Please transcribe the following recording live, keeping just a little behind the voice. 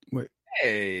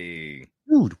Hey,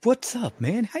 Dude, what's up,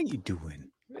 man? How you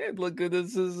doing? man, look,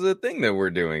 this is a thing that we're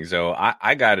doing. So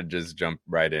I got to just jump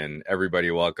right in.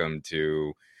 Everybody, welcome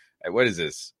to what is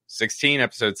this? 16,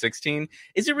 episode 16?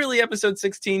 Is it really episode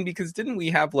 16? Because didn't we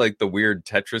have like the weird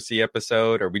Tetrisy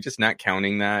episode? Are we just not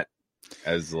counting that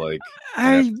as like an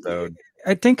I episode?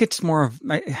 I think it's more of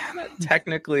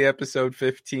Technically episode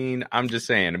 15. I'm just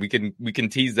saying we can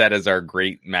tease that as our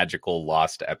great magical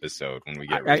lost episode when we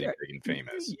get really big and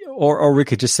famous. or we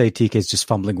could just say TK is just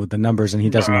fumbling with the numbers and he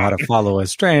doesn't know how to follow a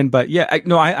strand. But yeah,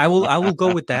 I will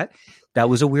go with that. That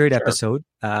was a weird Sure. episode.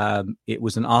 It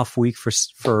was an off week for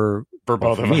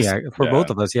both of me, us.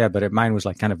 both of us. Yeah, but mine was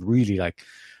like kind of really like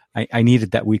I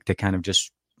needed that week to kind of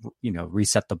just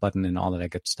reset the button and all of that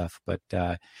good stuff. But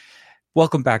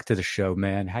welcome back to the show,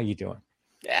 man. How you doing?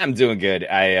 Yeah, I'm doing good.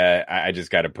 I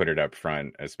just got to put it up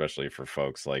front, especially for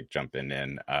folks like jumping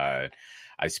in.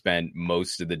 I spent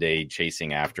most of the day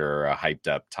chasing after a hyped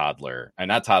up toddler,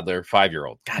 not toddler,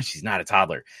 5-year-old. Gosh, she's not a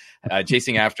toddler.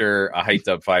 Chasing after a hyped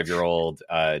up 5-year-old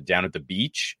down at the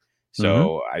beach.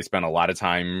 So I spent a lot of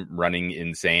time running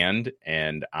in sand,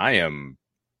 and I am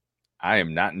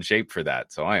not in shape for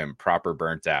that. So I am proper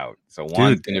burnt out. So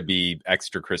Juan's going to be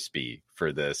extra crispy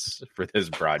for this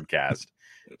broadcast.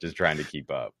 Just trying to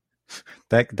keep up.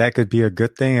 That could be a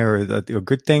good thing or a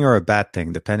good thing or a bad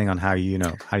thing, depending on how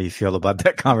you feel about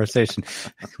that conversation.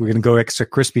 We're going to go extra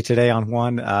crispy today on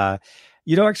Juan.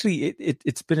 Actually,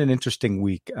 it's been an interesting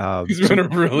week. It's been a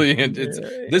brilliant.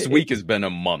 This week has been a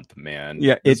month, man.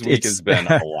 Yeah, this week has been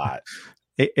a lot.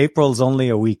 April's only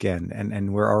a weekend,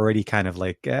 and we're already kind of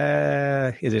like,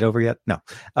 is it over yet? No.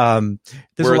 There's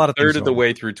we're a lot of third of the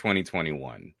way through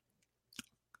 2021.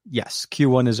 Yes,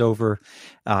 Q1 is over.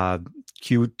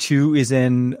 Q2 is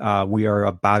in. We are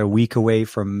about a week away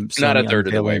from Sony not a third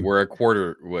of the way. unveiling. We're a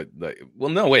quarter.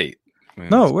 No, wait.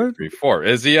 No, we're 3, 4.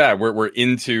 We're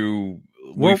into.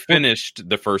 We finished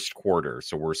the first quarter,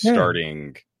 so we're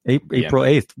starting April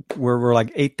 8th. We're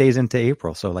like 8 days into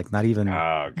April, so like not even.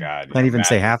 Oh God! Can't even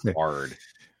say half it. Hard.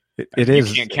 It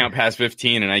is. You can't count past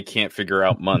 15, and I can't figure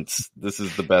out months. This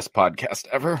is the best podcast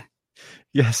ever.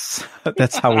 Yes,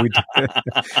 that's how we do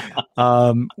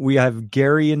it. We have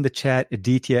Gary in the chat,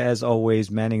 Aditya as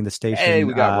always manning the station. Hey,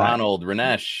 we got Ronald,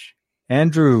 Ranesh,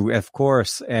 Andrew, of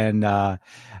course, and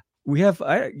we have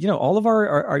all of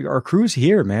our crews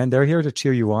here, man. They're here to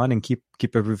cheer you on and keep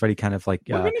everybody kind of like.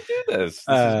 We're gonna do this. This is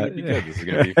gonna be good. This is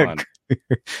gonna be fun.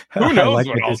 Who knows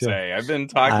what I'll say? I've been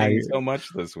talking so much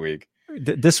this week.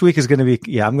 This week is going to be.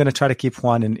 Yeah, I'm going to try to keep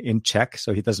Juan in check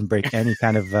so he doesn't break any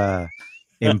kind of.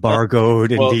 Embargoed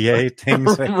NDA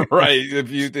things, right? A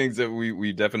few things that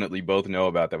we definitely both know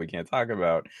about that we can't talk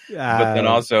about. But then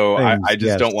also, I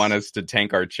just don't want us to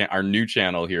tank our new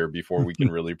channel here before we can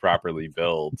really properly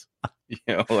build.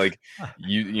 We're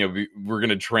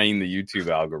gonna train the YouTube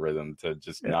algorithm to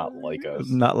just not like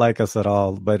us at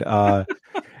all. But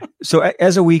so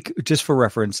as a week, just for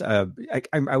reference, I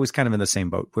was kind of in the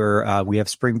same boat where we have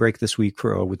spring break this week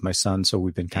with my son, so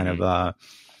we've been kind of.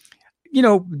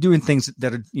 Doing things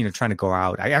that are, trying to go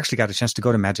out. I actually got a chance to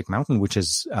go to Magic Mountain, which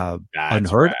is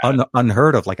unheard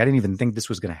of. Like I didn't even think this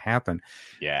was going to happen.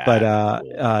 Yeah. But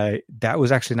cool. That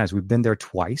was actually nice. We've been there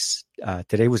twice.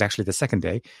 Today was actually the second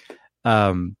day.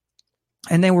 And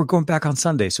then we're going back on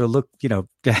Sunday. So look,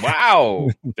 wow,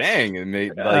 dang. And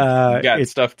you got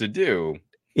stuff to do.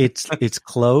 It's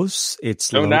close. It's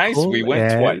so local, nice. We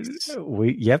went twice.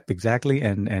 Yep, exactly.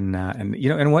 And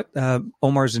what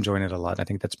Omar's enjoying it a lot. I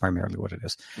think that's primarily what it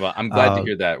is. Well, I'm glad to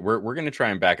hear that. We're going to try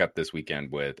and back up this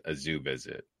weekend with a zoo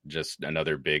visit, just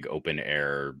another big open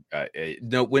air.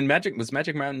 When Magic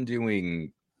Mountain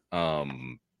doing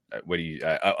appointment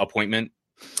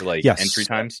for like entry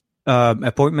times?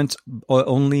 Appointments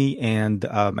only, and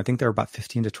I think they're about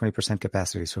 15 to 20%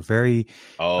 capacity. So very.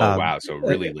 Oh wow! So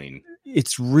really lean.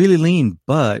 It's really lean,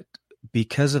 but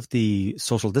because of the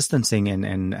social distancing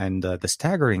and the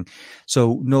staggering,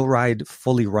 so no ride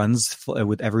fully runs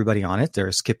with everybody on it.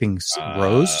 They're skipping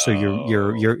rows, so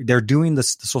they're doing the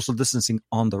social distancing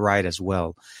on the ride as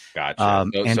well. Gotcha.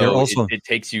 They're also it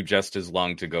takes you just as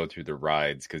long to go through the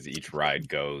rides because each ride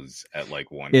goes at like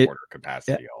quarter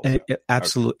capacity.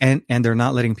 Absolutely, okay. And they're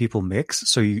not letting people mix.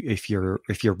 So if you're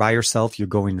by yourself, you're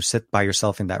going to sit by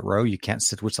yourself in that row. You can't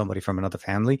sit with somebody from another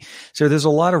family. So there's a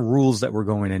lot of rules that we're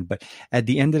going in, but at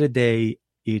the end of the day,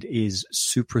 it is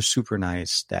super, super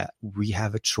nice that we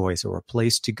have a choice or a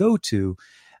place to go to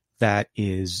that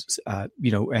is,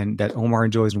 and that Omar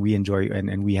enjoys and we enjoy,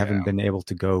 and we haven't been able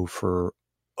to go for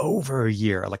over a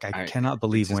year. Like I cannot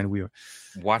believe when we were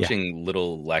watching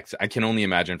little Lex. I can only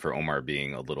imagine for Omar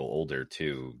being a little older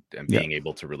too, and being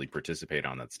able to really participate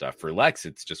on that stuff. For Lex,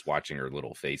 it's just watching her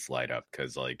little face light up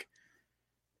because like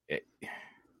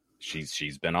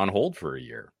she's been on hold for a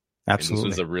year. Absolutely.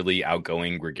 And this was a really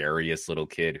outgoing, gregarious little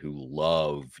kid who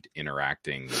loved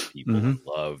interacting with people, and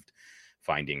loved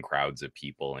finding crowds of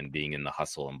people and being in the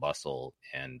hustle and bustle.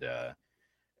 And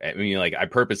I mean, like, I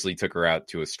purposely took her out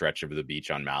to a stretch of the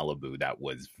beach on Malibu that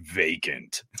was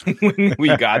vacant when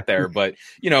we got there. But,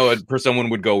 you know, someone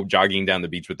would go jogging down the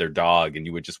beach with their dog, and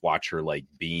you would just watch her like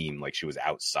beam, like she was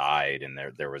outside, and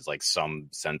there was like some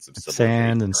sense of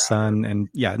sand and sun, and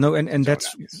and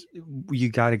that's nice. You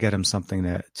got to get them something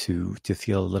that to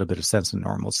feel a little bit of sense of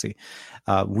normalcy.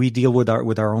 We deal with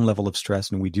our own level of stress,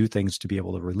 and we do things to be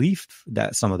able to relieve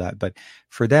some of that. But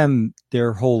for them,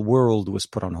 their whole world was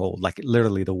put on hold, like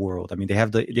literally the world. I mean, they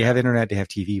have internet, they have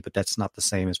TV, but that's not the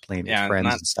same as playing with friends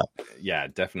and stuff. Yeah,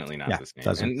 definitely not the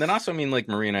same. And then also, I mean, like,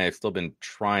 Marie and I have still been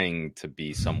trying to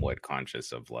be somewhat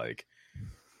conscious of, like,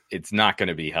 it's not going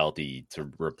to be healthy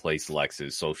to replace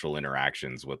Lex's social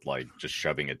interactions with like just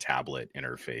shoving a tablet in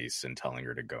her face and telling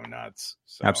her to go nuts.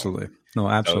 So, absolutely. No,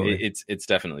 absolutely. So it's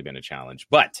definitely been a challenge,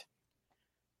 but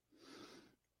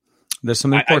there's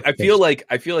some important I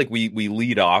feel like we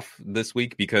lead off this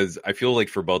week because I feel like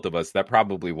for both of us that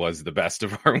probably was the best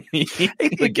of our week.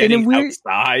 Like getting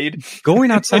outside, going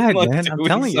outside, like, man. I'm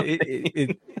telling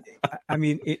you, I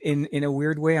mean, in a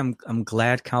weird way, I'm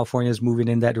glad California is moving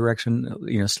in that direction.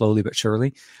 You know, slowly but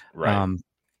surely. Right.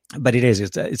 But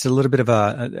it's a little bit of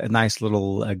a nice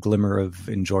little glimmer of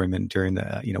enjoyment during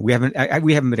the, you know, we haven't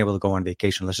been able to go on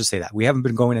vacation. Let's just say that we haven't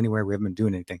been going anywhere. We haven't been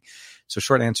doing anything. So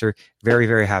short answer, very,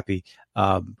 very happy.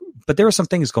 But there were some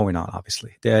things going on,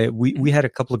 obviously. We had a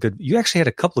couple of good, you actually had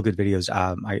a couple of good videos.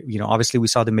 Obviously we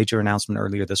saw the major announcement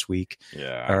earlier this week,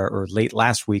 or late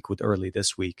last week with early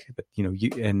this week. But, you know,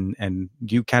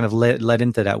 you kind of led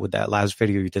into that with that last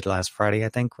video you did last Friday, I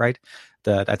think, right?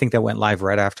 I think that went live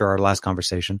right after our last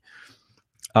conversation.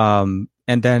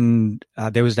 And then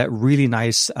there was that really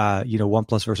nice,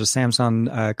 OnePlus versus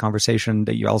Samsung conversation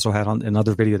that you also had on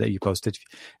another video that you posted.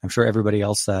 I'm sure everybody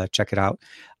else check it out.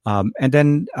 And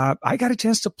then I got a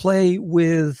chance to play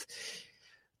with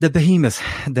the behemoth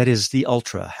that is the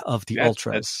Ultra of the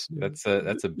Ultras. That's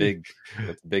a big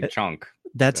chunk.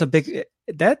 That's a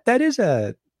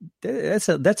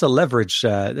leverage.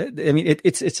 I mean,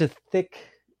 it's a thick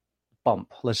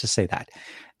bump. Let's just say that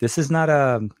this is not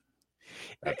a.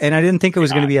 And I didn't think it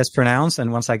was going to be as pronounced.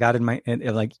 And once I got in you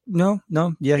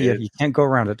can't go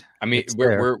around it. I mean,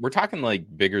 we're talking like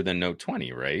bigger than Note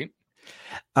 20, right?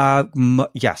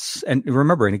 Yes, and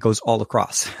remember, and it goes all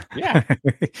across. Yeah.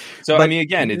 So I mean,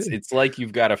 again, it's like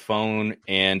you've got a phone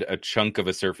and a chunk of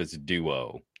a Surface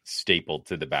Duo stapled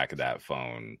to the back of that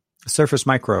phone. Surface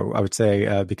Micro, I would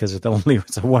say, because it's a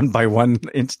 1x1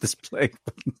 inch display.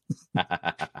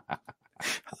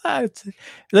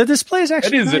 The display is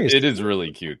actually nice. It is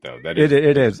really cute though.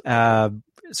 It is.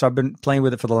 So I've been playing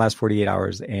with it for the last 48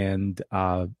 hours, and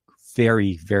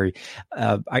very, very.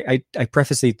 I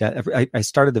preface that I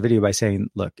started the video by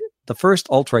saying, look, the first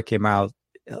Ultra came out.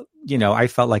 I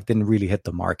felt like didn't really hit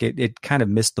the mark. It kind of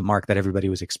missed the mark that everybody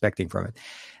was expecting from it.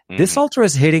 Mm-hmm. This Ultra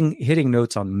is hitting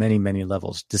notes on many, many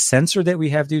levels. The sensor that we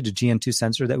have, the GN2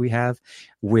 sensor that we have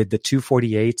with the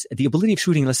 248, the ability of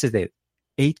shooting, let's say that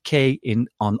 8K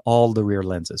on all the rear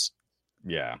lenses.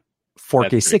 Yeah.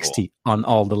 4K 60 cool. On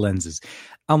all the lenses.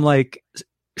 I'm like,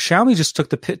 Xiaomi just took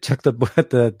the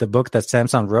book that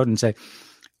Samsung wrote and said,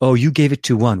 "Oh, you gave it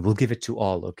to one. We'll give it to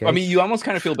all." Okay. I mean, you almost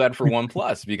kind of feel bad for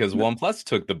OnePlus because OnePlus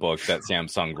took the book that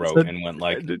Samsung wrote and went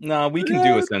like, "No, we can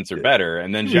do a sensor better."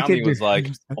 And then Xiaomi was like,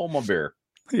 "Hold my beer."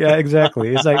 Yeah,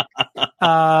 exactly. It's like,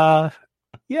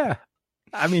 yeah.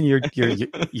 I mean, you're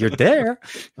there,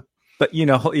 but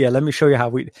let me show you how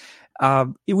we.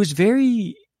 It was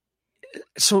very.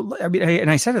 So I mean,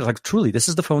 I said it like, truly, this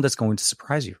is the phone that's going to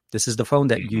surprise you. This is the phone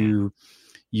that you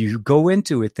go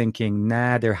into it thinking,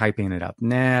 nah, they're hyping it up.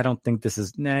 Nah, I don't think this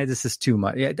is too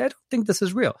much. Yeah, I don't think this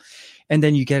is real. And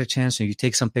then you get a chance and you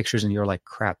take some pictures and you're like,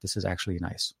 crap, this is actually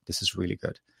nice. This is really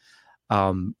good.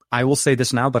 I will say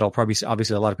this now, but I'll probably,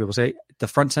 obviously a lot of people say the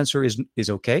front sensor is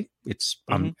okay. It's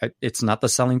not the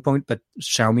selling point, but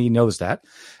Xiaomi knows that,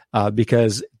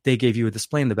 because they gave you a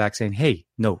display in the back saying, hey,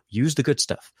 no, use the good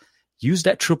stuff. Use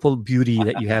that triple beauty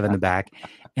that you have in the back,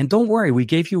 and don't worry. We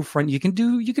gave you a front. You can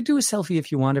do a selfie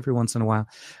if you want every once in a while.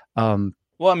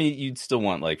 Well, I mean, you'd still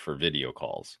want like for video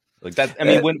calls like that. I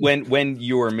mean, when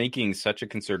you're making such a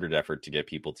concerted effort to get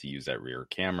people to use that rear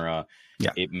camera,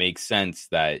 it makes sense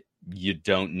that you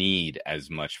don't need as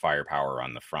much firepower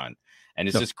on the front. and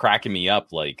it's just cracking me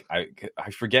up. Like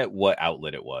I forget what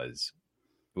outlet it was.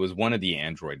 It was one of the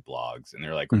Android blogs, and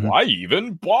they're like, why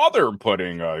even bother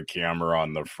putting a camera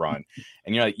on the front?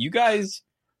 And you're like, you guys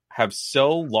have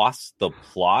so lost the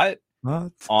plot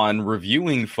on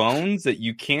reviewing phones that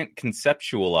you can't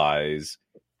conceptualize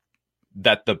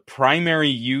that the primary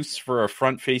use for a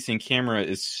front-facing camera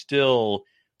is still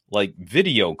like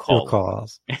video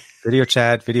calls, video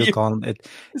chat, video call.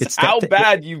 It's how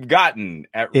bad you've gotten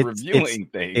at reviewing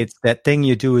things. It's that thing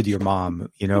you do with your mom.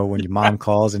 You know, when your mom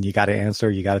calls and you got to answer,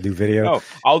 you got to do video. No,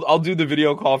 I'll do the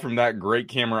video call from that great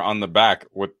camera on the back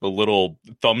with the little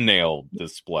thumbnail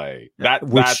display.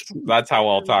 That's how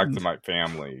I'll talk to my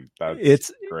family.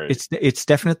 That's great. It's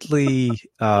definitely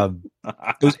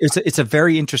it's a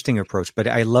very interesting approach, but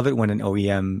I love it when an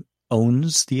OEM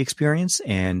owns the experience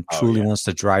and truly wants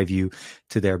to drive you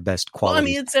to their best quality. Well, I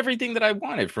mean, it's everything that I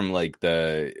wanted from like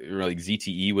the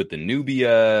ZTE with the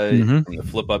Nubia, from the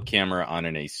flip up camera on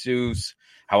an Asus.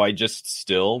 How I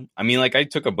I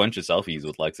took a bunch of selfies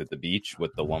with Lex at the beach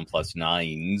with the OnePlus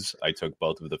 9s. I took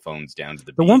both of the phones down to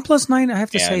the beach. The OnePlus 9, I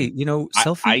have to say,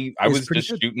 selfie. I was just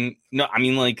shooting. No, I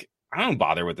mean, like, I don't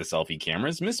bother with the selfie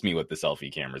cameras. Miss me with the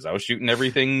selfie cameras. I was shooting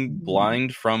everything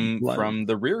blind from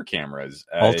the rear cameras.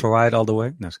 Ultra wide all the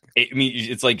way. No,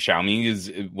 it's like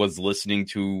Xiaomi was listening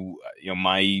to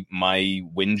my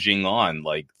whinging on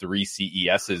like 3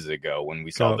 CESs ago when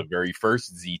we saw the very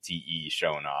first ZTE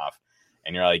shown off,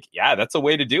 and you're like, yeah, that's a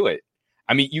way to do it.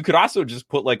 I mean, you could also just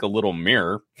put like a little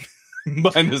mirror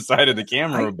behind the side of the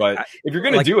camera, but if you're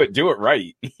gonna do it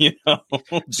right. Do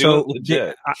it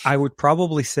legit. I would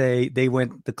probably say they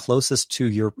went the closest to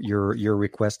your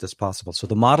request as possible. So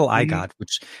the model I got,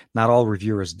 which not all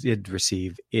reviewers did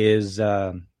receive, is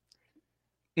let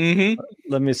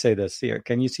me say this here.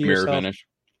 Can you see mirror yourself? Finish?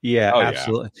 Yeah,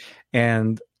 absolutely. Yeah.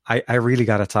 And I really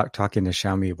got to talking to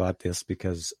Xiaomi about this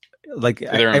because like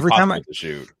every time to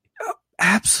shoot.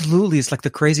 Absolutely. It's like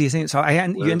the craziest thing. So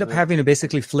you end up having to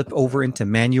basically flip over into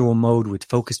manual mode with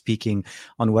focus peaking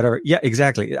on whatever. Yeah,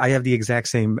 exactly. I have the exact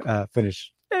same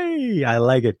finish. Hey, I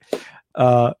like it.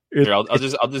 I'll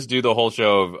just do the whole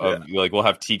show of like, we'll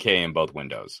have TK in both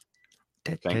windows.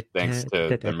 Thanks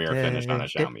to the mirror finish on a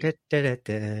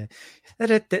Xiaomi.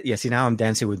 Yeah, see, now I'm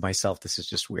dancing with myself. This is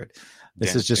just weird.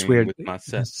 This is just weird. With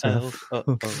myself.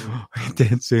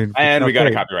 Dancing. And we got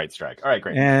a copyright strike. All right,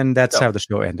 great. And that's how the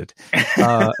show ended.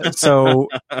 So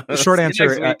short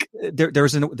answer, there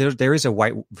is a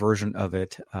white version of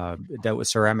it that was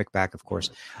ceramic back, of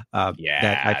course. That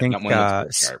I think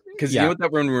because you know what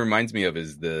that one reminds me of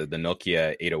is the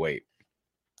Nokia 808.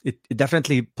 It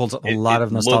definitely pulls up a lot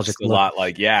of nostalgic. Looks a lot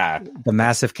like the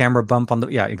massive camera bump on the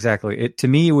exactly. To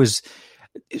me, it was.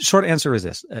 Short answer is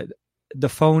this: the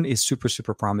phone is super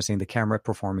super promising. The camera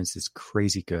performance is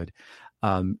crazy good.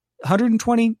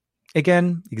 120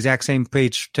 again, exact same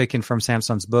page taken from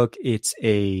Samsung's book. It's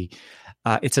a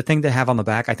thing to have on the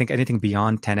back. I think anything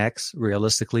beyond 10x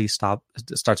realistically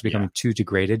starts becoming too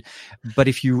degraded. But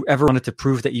if you ever wanted to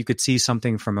prove that you could see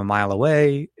something from a mile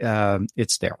away,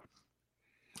 it's there.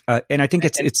 And I think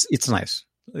it's nice.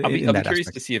 I'll be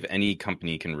curious to see if any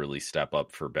company can really step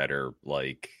up for better,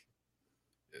 like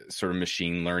sort of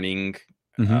machine learning,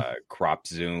 crop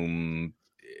zoom,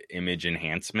 image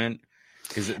enhancement.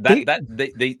 Because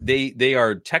they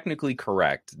are technically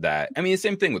correct that, I mean, the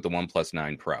same thing with the OnePlus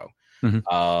 9 Pro.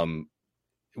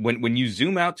 When you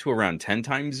zoom out to around 10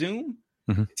 times zoom,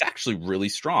 it's actually really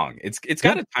strong. It's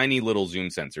got a tiny little zoom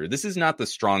sensor. This is not the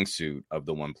strong suit of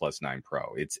the OnePlus 9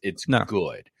 Pro. It's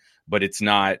good, but it's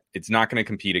not going to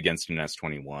compete against an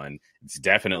S21. It's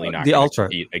definitely not going to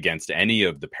compete against any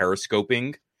of the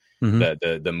periscoping,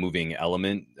 the moving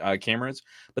element cameras.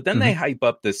 But then they hype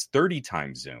up this 30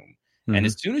 times zoom. And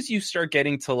as soon as you start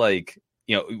getting to like,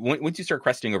 once you start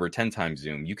cresting over 10 times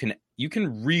zoom, you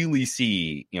can really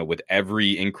see, with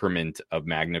every increment of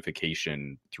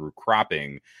magnification through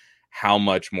cropping, how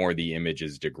much more the image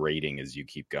is degrading as you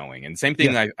keep going. And same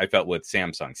thing I felt with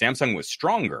Samsung. Samsung was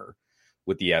stronger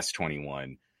with the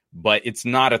S21, but it's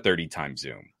not a 30 times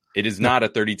zoom. It is not a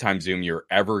 30 times zoom you're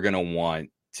ever going to want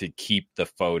to keep the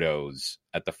photos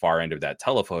at the far end of that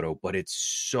telephoto, but it's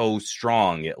so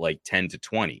strong at like 10 to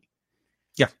 20.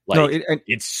 Yeah,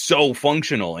 it's so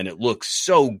functional and it looks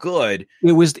so good.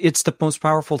 It's the most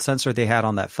powerful sensor they had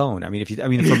on that phone. I mean, from a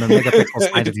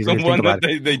megapixel point of view, the one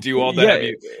that they do all that.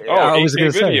 I was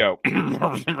going to say video.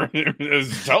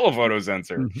 It's a telephoto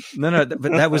sensor. No,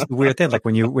 but that was the weird thing. Like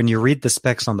when you read the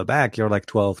specs on the back, you're like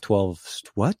 12.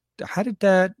 What? How did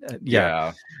that?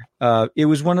 It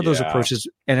was one of those approaches,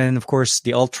 and then of course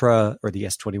the Ultra or the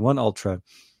S21 Ultra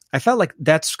I felt like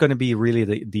that's going to be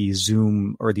really the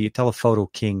zoom or the telephoto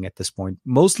king at this point,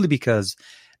 mostly because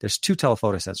there's two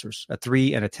telephoto sensors, a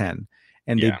 3 and a 10,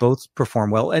 and they both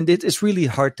perform well. And it's really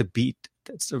hard to beat.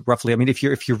 That's roughly. I mean, if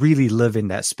you really live in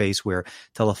that space where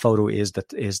telephoto is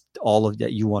all of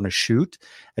that you want to shoot,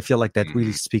 I feel like that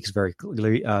really speaks very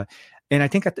clearly. And I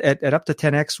think at up to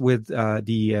 10x with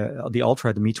the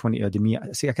Ultra, the Mi 20, the Mi.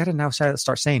 See, I gotta now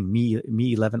start saying Mi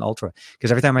 11 Ultra,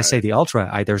 because every time I say the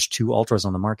Ultra, there's two Ultras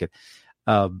on the market.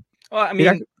 Well, I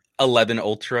mean, 11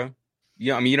 Ultra.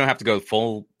 Yeah, I mean, you don't have to go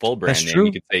full brand That's name. True.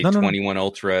 You could say 21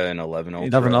 Ultra and 11 Ultra,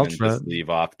 11 Ultra, and just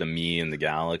leave off the Mi and the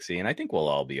Galaxy, and I think we'll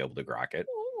all be able to grok it.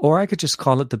 Or I could just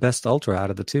call it the best Ultra out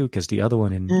of the two, because the other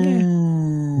one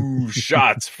Ooh,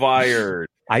 shots fired.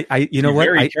 You know what?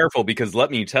 Very careful, because let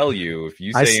me tell you, if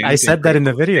you say I said that in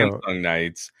the video, Samsung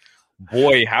Nights,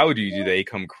 boy, how do they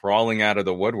come crawling out of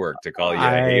the woodwork to call you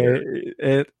a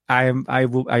hater?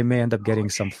 I may end up getting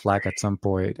some flack at some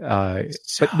point. But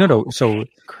no. So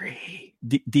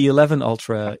the 11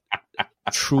 Ultra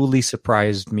truly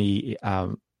surprised me.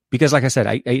 Because, like I said,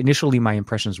 I initially my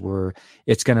impressions were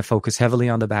it's going to focus heavily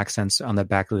on the back sense, on the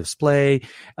back of the display.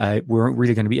 We weren't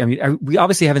really going to be. I mean, we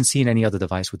obviously haven't seen any other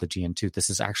device with the GN2. This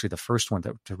is actually the first one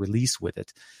to release with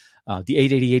it. The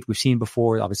 888 we've seen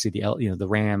before. Obviously, the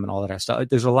RAM and all that stuff.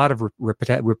 There's a lot of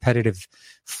repetitive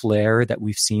flair that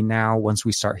we've seen now. Once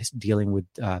we start dealing with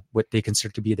what they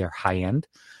consider to be their high end,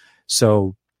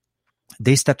 so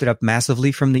they stepped it up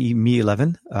massively from the Mi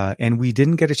 11, and we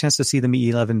didn't get a chance to see the Mi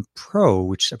 11 Pro,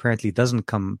 which apparently doesn't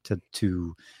come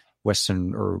to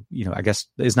Western, or I guess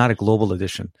is not a global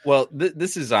edition. Well,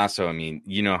 this is also, I mean,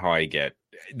 you know how I get.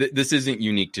 This isn't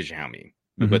unique to Xiaomi,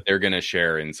 but they're going to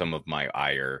share in some of my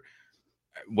ire.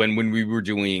 When we were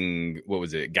doing, what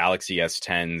was it, Galaxy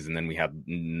S10s, and then we had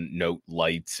Note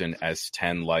lights and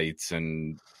S10 lights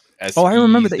and SEs. Oh, I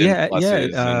remember that.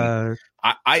 Yeah.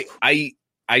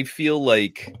 I feel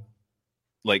like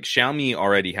Xiaomi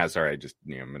already has. Sorry,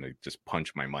 I'm gonna just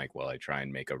punch my mic while I try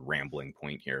and make a rambling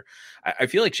point here. I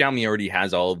feel like Xiaomi already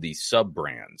has all of these sub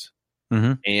brands,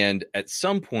 and at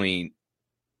some point,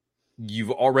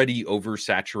 you've already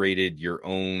oversaturated your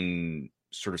own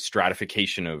sort of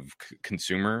stratification of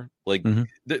consumer. Like,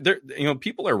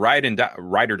 people are ride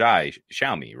or die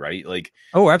Xiaomi, right? Like,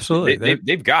 oh, absolutely,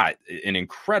 they've got an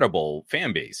incredible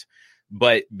fan base,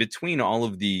 but between all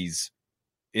of these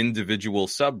individual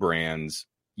sub brands,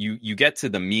 you get to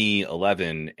the Mi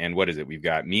 11, and what is it? We've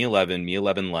got Mi 11, Mi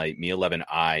 11 Lite, Mi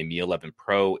 11i, Mi 11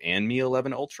 Pro, and Mi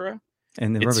 11 Ultra.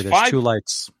 And remember, there's two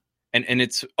lights. And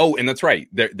it's and that's right.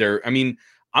 They're I mean,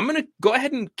 I'm gonna go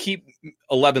ahead and keep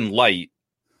 11 Lite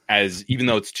as, even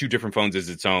though it's two different phones, as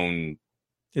its own.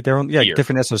 Their own,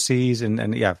 different SoCs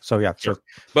and sure.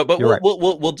 But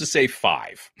we'll just say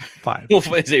five. We'll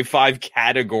say 5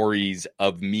 categories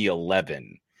of Mi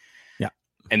 11.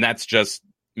 And that's just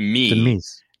the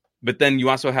Mi's. But then you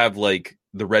also have like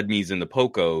the Redmis and the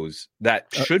Pocos that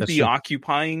should be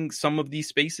occupying some of these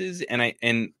spaces.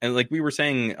 And like we were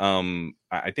saying,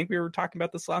 I think we were talking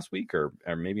about this last week, or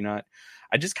maybe not.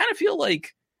 I just kind of feel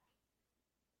like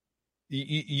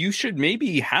you should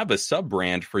maybe have a sub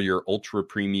brand for your ultra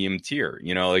premium tier.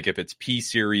 Like if it's P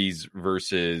series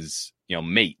versus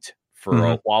Mate for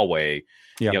a Huawei.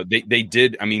 Yeah. They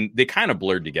did. I mean, they kind of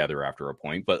blurred together after a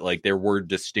point, but like there were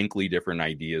distinctly different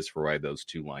ideas for why those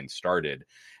two lines started.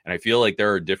 And I feel like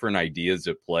there are different ideas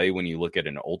at play when you look at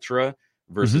an Ultra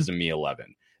versus a Mi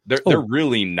 11. They're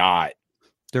really not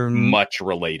much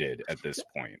related at this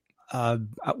point.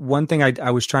 One thing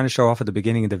I was trying to show off at the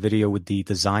beginning of the video with the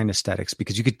design aesthetics,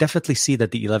 because you could definitely see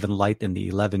that the 11 Lite and the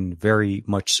 11 very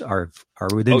much are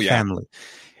within family.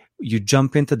 You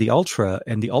jump into the Ultra,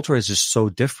 and the Ultra is just so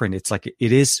different. It's like,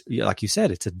 it is, like you said,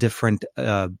 it's a different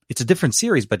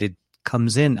series, but it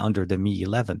comes in under the Mi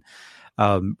 11.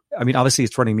 I mean, obviously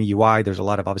it's running MIUI. There's a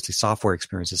lot of obviously software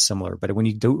experiences similar, but when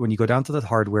you go down to the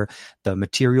hardware, the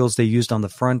materials they used on the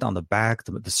front, on the back,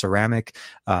 the ceramic,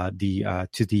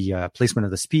 the placement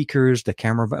of the speakers, the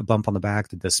camera bump on the back,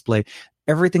 the display,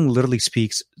 everything literally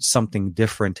speaks something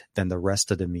different than the rest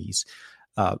of the Mi's.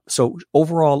 So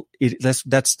overall,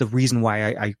 that's the reason why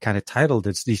I kind of titled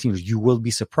it these things. You will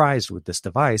be surprised with this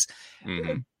device,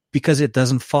 because it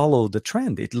doesn't follow the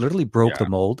trend. It literally broke the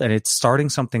mold, and it's starting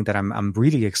something that I'm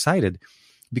really excited,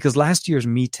 because last year's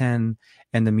Mi 10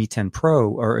 and the Mi 10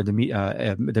 Pro, or the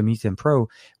Mi 10 Pro,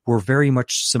 were very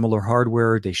much similar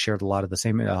hardware. They shared a lot of the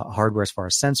same hardware as far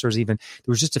as sensors. Even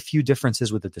there was just a few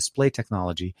differences with the display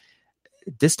technology.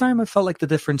 This time I felt like the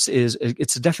difference is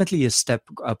it's definitely a step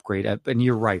upgrade. And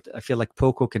you're right. I feel like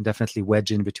Poco can definitely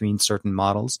wedge in between certain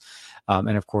models.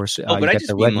 And of course, but I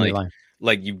just mean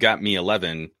like you've got Mi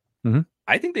 11,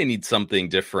 I think they need something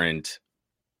different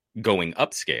going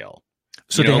upscale.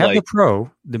 So they have the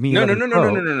Pro, the Mi no, 11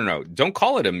 Pro. no. Don't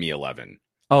call it a Mi 11.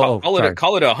 Call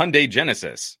it a Hyundai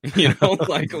Genesis.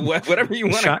 Like whatever you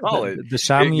want to call it. The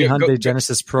Xiaomi Hyundai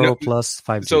Genesis Pro plus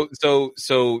 5G.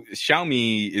 So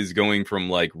Xiaomi is going from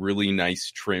like really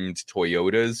nice trimmed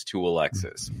Toyotas to a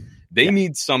Lexus. They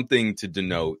need something to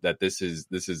denote that this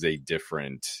is a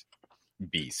different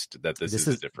beast, that this is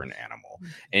a different animal,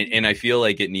 and I feel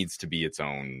like it needs to be its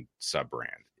own sub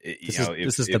brand.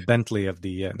 This is the Bentley of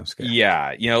the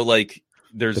like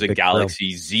there's the a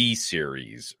Galaxy Z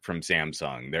series from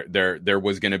Samsung. There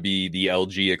was going to be the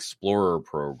LG Explorer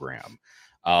program.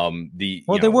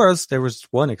 There was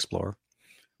one Explorer.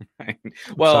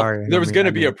 Well, there was going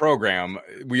to be a program.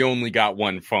 We only got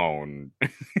one phone.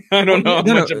 I don't know how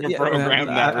much of a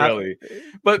program really.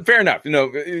 But fair enough.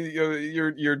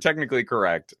 You're technically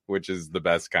correct, which is the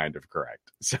best kind of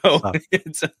correct. So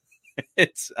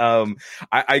it's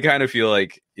I kind of feel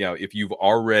like, if you've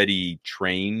already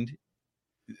trained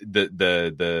the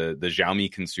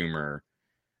Xiaomi consumer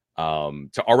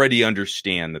to already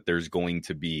understand that there's going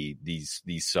to be these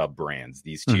sub brands,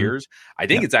 these tiers, I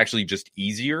think it's actually just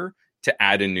easier to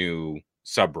add a new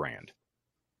sub brand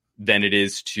than it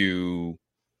is to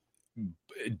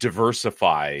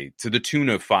diversify to the tune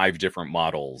of 5 different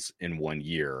models in 1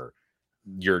 year.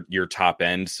 Your top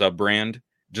end sub brand,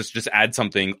 just add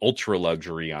something ultra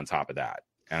luxury on top of that.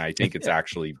 And I think it's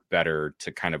actually better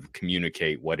to kind of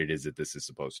communicate what it is that this is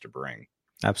supposed to bring.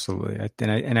 Absolutely.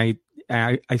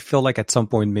 I feel like at some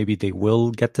point maybe they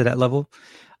will get to that level.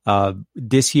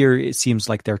 This year it seems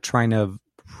like they're trying to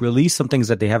release some things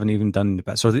that they haven't even done in the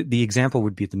past. So the example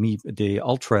would be the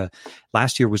Ultra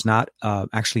last year was not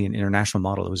actually an international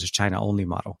model. It was a China only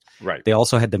model. Right. They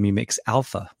also had the Mi Mix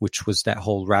Alpha, which was that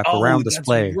whole wraparound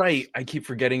display. Right. I keep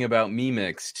forgetting about Mi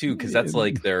Mix too, because that's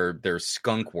like their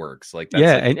skunk works. Like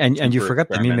and you forgot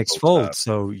the Mi Mix Fold.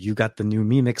 So you got the new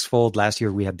Mi Mix Fold. Last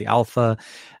year we had the Alpha.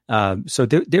 So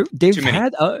they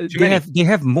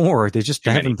have more. They just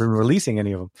haven't been releasing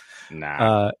any of them.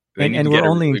 Nah. They need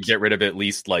to get rid of at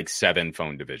least like 7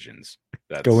 phone divisions.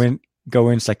 Go in.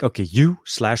 It's like, okay, you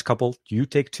 / couple, you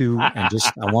take 2, and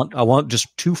just I want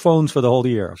just 2 phones for the whole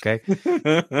year, okay?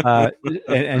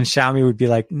 And Xiaomi would be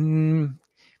like,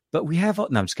 but we have.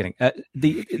 No, I'm just kidding.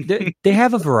 They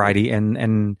have a variety,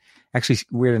 and actually,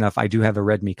 weird enough, I do have a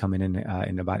Redmi coming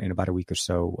in about a week or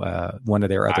so. One of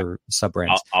their other sub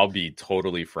brands. I'll be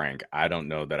totally frank. I don't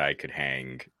know that I could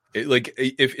hang.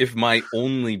 If my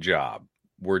only job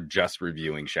were just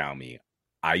reviewing Xiaomi,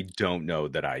 I don't know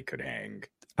that I could hang.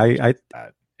 I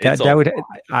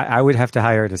would have to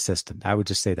hire an assistant. I would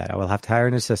just say that I will have to hire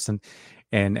an assistant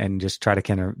and just try to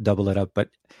kind of double it up. But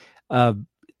I've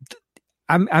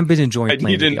been enjoying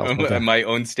playing my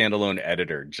own standalone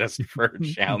editor just for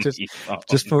Xiaomi.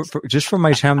 just for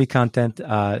my Xiaomi content.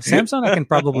 Samsung I can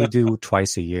probably do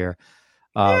twice a year.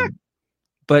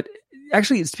 But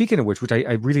actually, speaking of which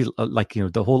I really like,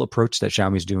 the whole approach that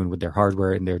Xiaomi is doing with their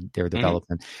hardware and their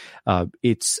development.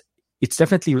 It's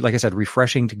definitely, like I said,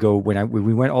 refreshing to go when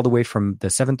we went all the way from the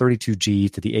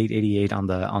 732G to the 888 on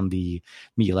the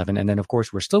Mi 11, and then of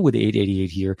course we're still with the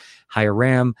 888 here, higher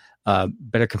RAM,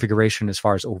 better configuration as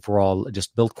far as overall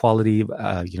just build quality,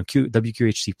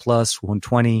 WQHD plus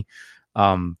 120.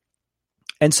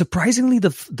 And surprisingly,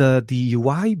 the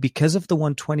UI, because of the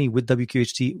 120 with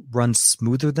WQHD, runs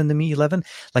smoother than the Mi 11.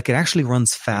 Like, it actually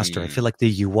runs faster. I feel like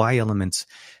the UI elements,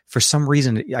 for some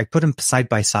reason, I put them side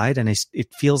by side, and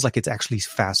it feels like it's actually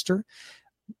faster,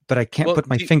 but I can't put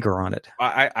my finger on it.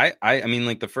 I mean,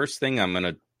 like, the first thing I'm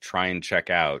gonna try and check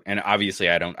out, and obviously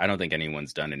I don't think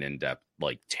anyone's done an in-depth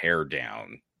like tear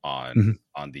down on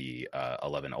the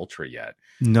 11 Ultra yet.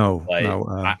 No.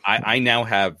 I now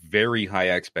have very high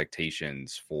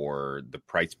expectations for the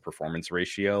price performance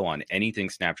ratio on anything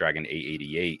Snapdragon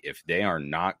 888 if they are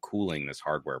not cooling this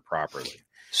hardware properly.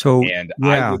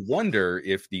 I would wonder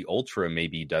if the Ultra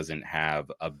maybe doesn't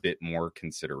have a bit more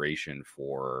consideration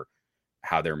for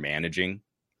how they're managing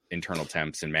internal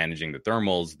temps and managing the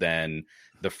thermals than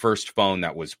the first phone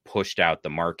that was pushed out the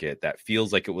market. That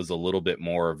feels like it was a little bit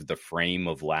more of the frame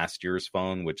of last year's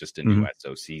phone with just a new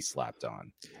SoC slapped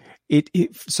on.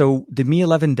 So the Mi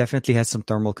 11 definitely has some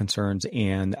thermal concerns,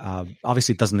 and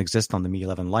obviously it doesn't exist on the Mi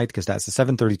 11 Lite because that's the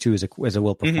 732 is a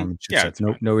well-performance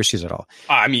chipset. No issues at all.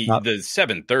 I mean, the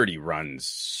 730 runs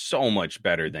so much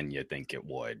better than you think it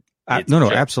would.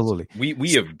 Absolutely.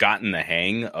 We have gotten the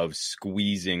hang of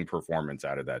squeezing performance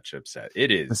out of that chipset.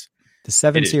 It is the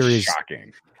 7 series.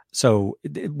 Shocking. So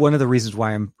one of the reasons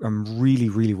why I'm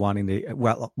really wanting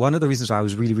one of the reasons why I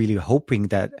was really hoping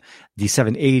that the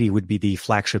 780 would be the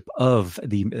flagship of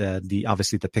the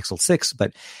obviously the Pixel 6,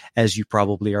 but as you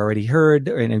probably already heard,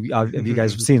 and if you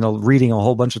guys have seen reading a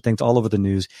whole bunch of things all over the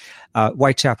news,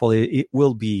 Whitechapel, it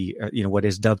will be what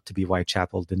is dubbed to be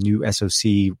Whitechapel, the new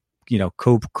SoC,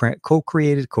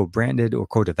 co-created, co-branded, or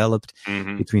co-developed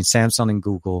between Samsung and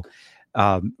Google.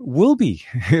 Will be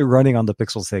running on the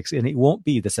Pixel 6, and it won't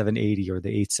be the 780 or the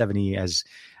 870 as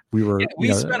we were.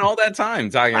 We spent all that time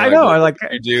talking. I know. Like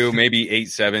you do maybe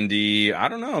 870. I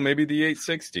don't know. Maybe the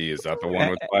 860 is that the one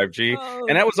with 5G,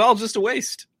 and that was all just a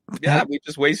waste. Yeah, we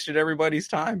just wasted everybody's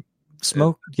time.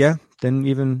 Smoke. Yeah. Then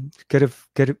even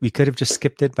we could have just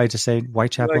skipped it by just saying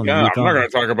Whitechapel. I'm not going to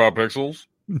talk about Pixels.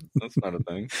 That's not a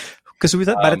thing. Because we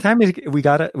thought by the time we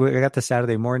got to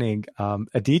Saturday morning,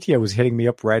 Aditya was hitting me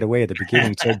up right away at the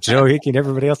beginning. So Joe Hickey and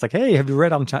everybody else like, hey, have you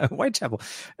read on Whitechapel?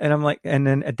 And I'm like, and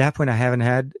then at that point, I haven't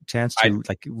had a chance to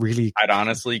really. I'd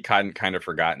honestly kind of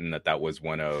forgotten that was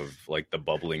one of like the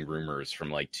bubbling rumors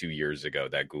from like 2 years ago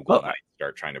that Google might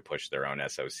start trying to push their own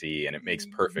SoC, and it makes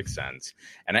perfect sense.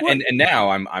 And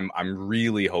now I'm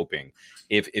really hoping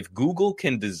if Google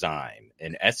can design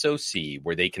an SoC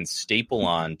where they can staple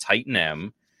on Titan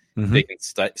M. They can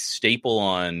staple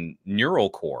on Neural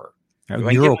Core.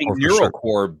 Neural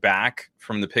Core back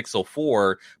from the Pixel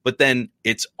 4, but then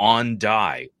it's on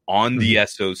die on the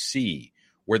SoC,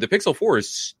 where the Pixel 4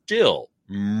 is still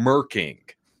murking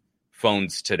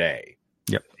phones today.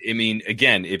 Yep. I mean,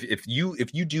 again, if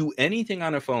you do anything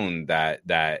on a phone that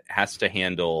has to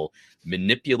handle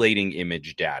manipulating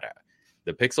image data,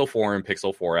 the Pixel 4 and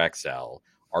Pixel 4 XL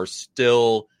are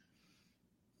still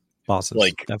bosses.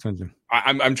 Like, definitely.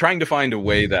 I'm trying to find a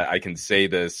way that I can say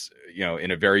this,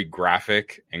 in a very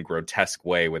graphic and grotesque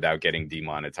way without getting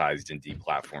demonetized and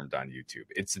deplatformed on YouTube.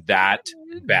 It's that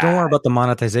bad. Don't worry about the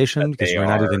monetization because we're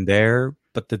not even there.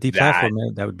 But the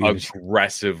deplatforming, that would be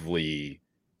aggressively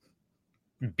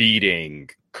beating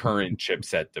current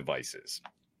chipset devices.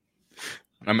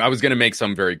 I was going to make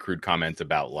some very crude comment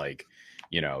about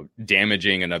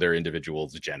damaging another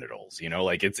individual's genitals.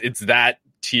 It's that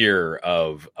tier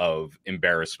of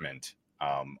embarrassment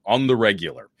on the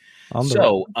regular.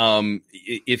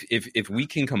 If we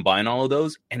can combine all of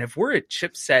those, and if we're at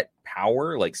chipset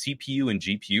power, like CPU and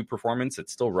GPU performance,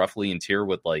 that's still roughly in tier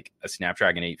with like a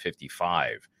Snapdragon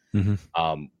 855,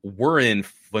 we're in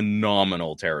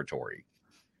phenomenal territory.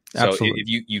 So Absolutely.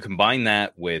 if you combine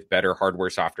that with better hardware,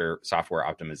 software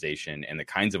optimization, and the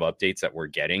kinds of updates that we're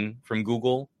getting from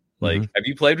Google, have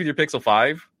you played with your Pixel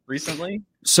 5 recently?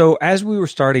 So as we were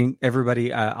starting,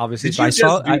 everybody obviously. Did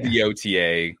you do the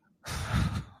OTA?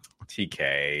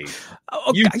 TK,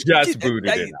 you just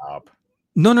booted it up.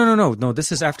 No.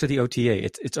 This is after the OTA.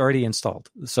 It's already installed.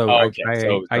 So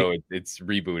it's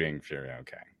rebooting. Sure,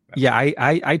 okay.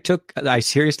 I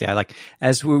seriously,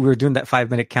 as we were doing that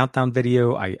 5-minute countdown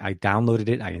video, I downloaded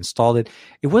it, I installed it.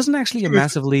 It wasn't actually it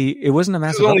wasn't a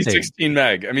massive only update. 16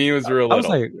 meg. I mean, it was real little. I was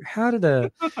like, how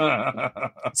did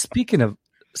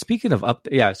speaking of up,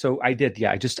 so I did.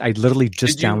 Yeah, I literally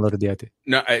just downloaded the idea.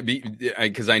 No,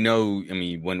 because I know. I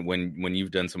mean, when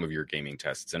you've done some of your gaming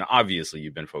tests, and obviously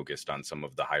you've been focused on some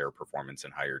of the higher performance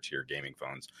and higher tier gaming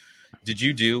phones. Did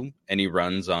you do any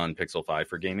runs on Pixel 5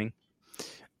 for gaming?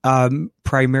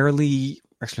 Primarily,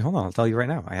 actually, hold on. I'll tell you right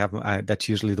now. I have that's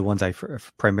usually the ones I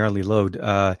primarily load.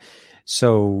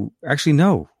 So actually,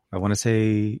 no. I want to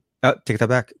say take that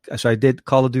back. So I did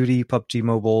Call of Duty, PUBG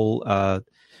Mobile,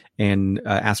 and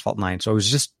Asphalt 9. So it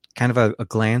was just kind of a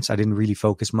glance. I didn't really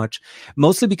focus much,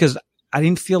 mostly because I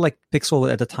didn't feel like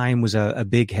Pixel at the time was a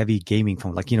big, heavy gaming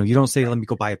phone. You don't say, let me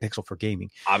go buy a Pixel for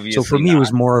gaming. Obviously, so for me, it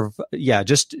was more of,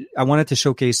 just, I wanted to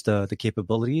showcase the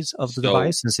capabilities of the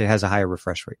device since it has a higher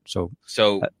refresh rate. So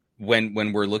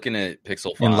when we're looking at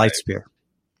Pixel 5, and Lightspeed,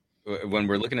 when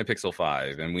we're looking at Pixel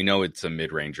 5, and we know it's a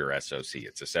mid-ranger SoC,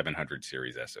 it's a 700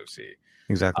 series SoC.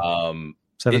 Exactly.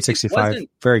 765,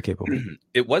 very capable.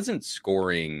 It wasn't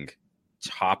scoring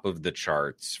top of the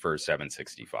charts for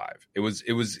 765. It was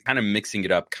kind of mixing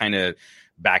it up, kind of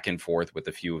back and forth with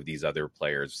a few of these other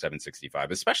players.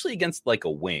 765, especially against like a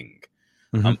Wing.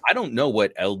 I don't know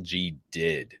what LG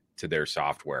did to their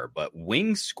software, but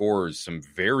Wing scores some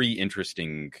very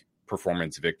interesting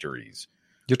performance victories.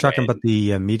 You're talking about the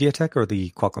MediaTek or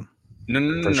the Qualcomm?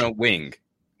 No, Wing.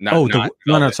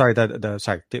 Sorry. That's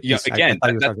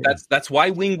why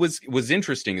Wing was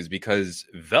interesting, is because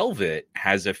Velvet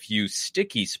has a few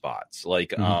sticky spots,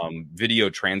 like video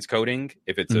transcoding.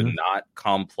 If it's a not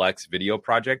complex video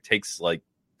project, takes like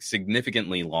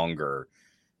significantly longer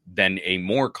than a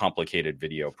more complicated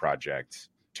video project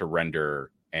to render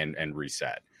and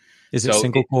reset. Is it So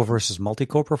single core versus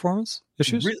multi-core performance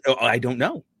issues? I don't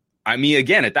know. I mean,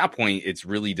 again, at that point, it's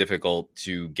really difficult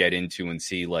to get into and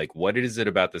see like what is it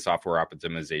about the software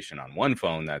optimization on one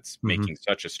phone that's making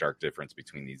such a stark difference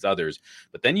between these others.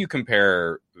 But then you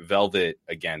compare Velvet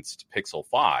against Pixel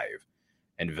 5,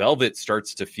 and Velvet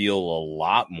starts to feel a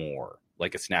lot more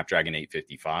like a Snapdragon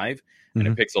 855, and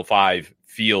a Pixel 5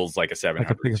 feels like a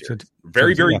 700 series.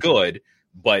 Very, very good,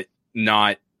 but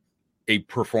not a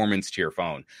performance tier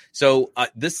phone. So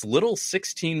this little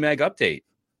 16 meg update,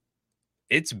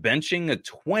 it's benching a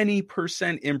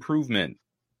 20% improvement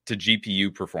to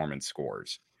GPU performance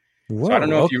scores. Whoa, so I don't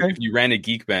know if you ran a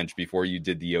Geekbench before you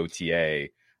did the OTA.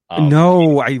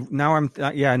 No, now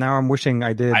I'm wishing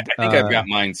I did. I think I've got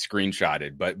mine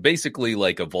screenshotted, but basically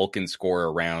like a Vulkan score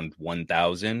around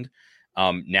 1,000,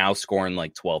 now scoring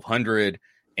like 1,200,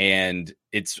 and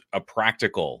it's a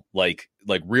practical like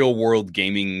real world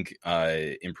gaming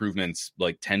improvements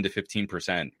like 10 to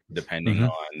 15% depending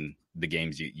on the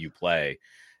games you play.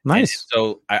 Nice. And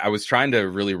so I was trying to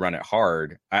really run it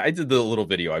hard. I did the little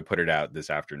video. I put it out this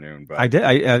afternoon, but I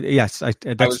did. Yes, that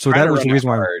was the reason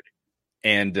why.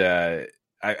 And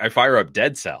I fire up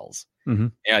Dead Cells.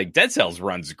 And like Dead Cells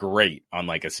runs great on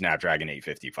like a Snapdragon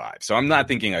 855. So I'm not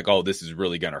thinking like, oh, this is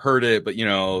really going to hurt it. But,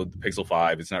 the Pixel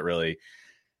 5, it's not really.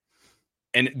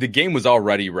 And the game was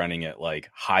already running at like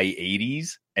high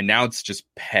 80s. And now it's just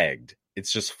pegged.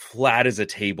 It's just flat as a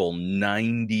table,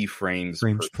 90 frames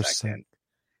per second.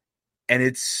 And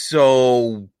it's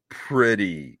so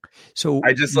pretty. So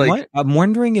I just I'm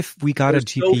wondering if we got a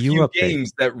GPU update.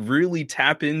 Games that really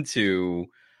tap into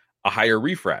a higher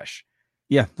refresh.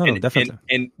 Yeah, definitely.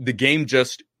 And the game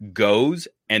just goes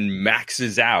and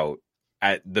maxes out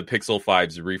at the Pixel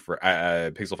 5's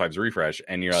refresh,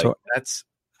 and you're like, that's.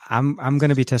 I'm going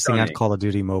to be testing out Call of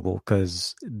Duty Mobile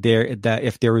because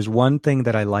if there is one thing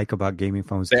that I like about gaming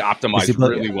phones, they optimize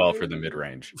really well for the mid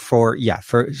range. For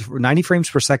 90 frames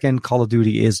per second, Call of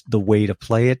Duty is the way to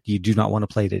play it. You do not want to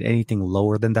play it at anything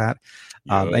lower than that.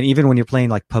 And even when you're playing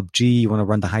like PUBG, you want to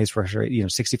run the highest refresh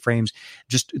rate, 60 frames.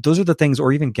 Just those are the things,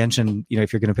 or even Genshin.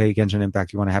 If you're going to play Genshin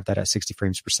Impact, you want to have that at 60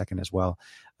 frames per second as well.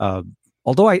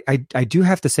 Although I do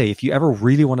have to say, if you ever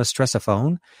really want to stress a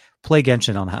phone, play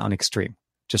Genshin on Extreme.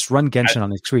 Just run Genshin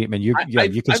on Extreme, and you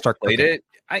can start. Played it.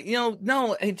 I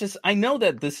know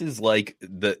that this is like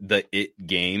the it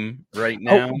game right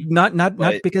now. Oh, not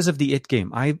because of the it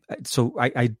game. So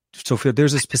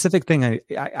there's a specific thing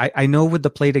I know with the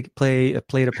play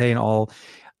to pay and all.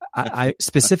 I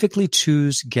specifically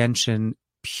choose Genshin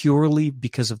purely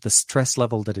because of the stress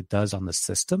level that it does on the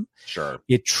system. Sure,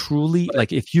 it truly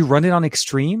if you run it on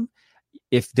Extreme.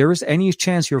 If there is any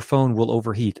chance your phone will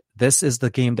overheat, this is the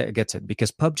game that gets it,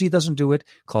 because PUBG doesn't do it,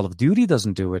 Call of Duty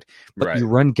doesn't do it, but you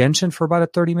run Genshin for about a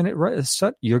 30-minute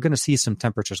set, you're going to see some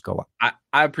temperatures go up.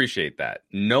 I appreciate that.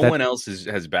 No one else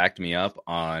has backed me up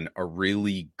on a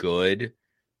really good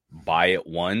buy it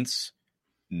once,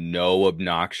 no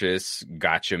obnoxious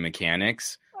gotcha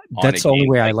mechanics. That's the only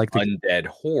way I like Undead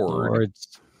Horde.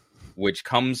 Which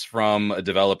comes from a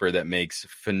developer that makes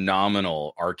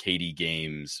phenomenal arcadey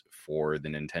games for the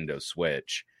Nintendo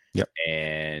Switch. Yep.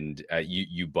 And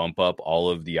you bump up all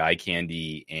of the eye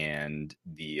candy and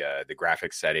the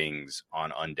graphic settings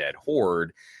on Undead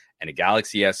Horde, and a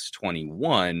Galaxy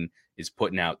S21 is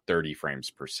putting out 30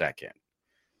 frames per second.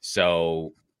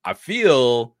 So I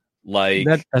feel like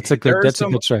that's a good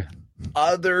try.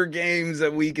 Other games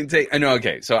that we can take. I know.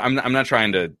 Okay, so I'm not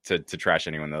trying to trash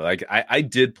anyone though. Like I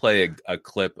did play a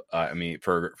clip.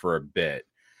 For a bit,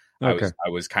 okay. I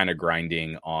was kind of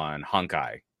grinding on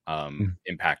Honkai,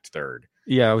 Impact Third.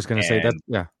 Yeah, I was going to say that.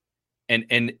 Yeah,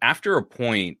 and after a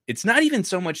point, it's not even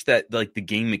so much that like the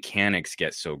game mechanics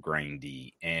get so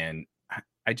grindy, and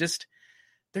I just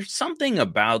there's something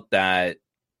about that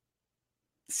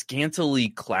scantily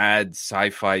clad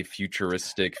sci-fi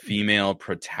futuristic female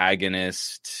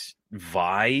protagonist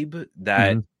vibe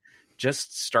that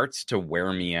just starts to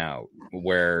wear me out,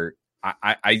 where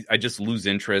I just lose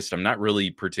interest. I'm not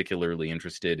really particularly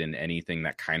interested in anything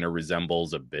that kind of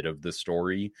resembles a bit of the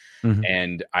story.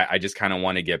 And I just kind of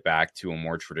want to get back to a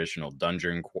more traditional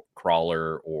dungeon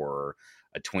crawler or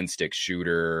a twin stick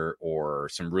shooter or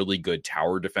some really good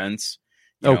tower defense.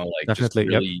 Definitely, just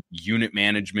really unit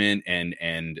management,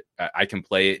 and I can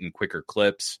play it in quicker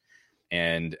clips,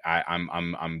 and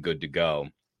I'm good to go.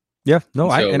 Yeah,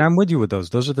 no, and I'm with you with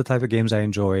those. Those are the type of games I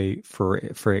enjoy for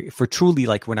truly,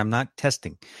 like when I'm not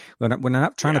testing, when I'm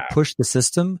not trying to push the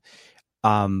system.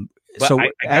 But So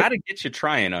I gotta get you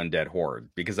trying Undead Horde,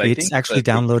 because I it's think actually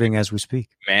downloading as we speak.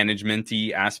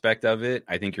 management-y aspect of it,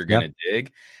 I think you're Yep. gonna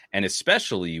dig, and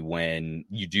especially when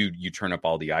you turn up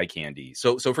all the eye candy.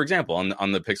 So for example,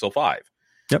 on the Pixel 5,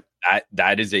 Yep.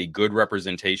 that is a good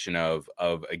representation of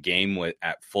a game with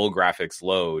at full graphics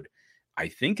load. I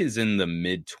think is in the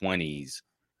mid 20s,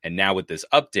 and now with this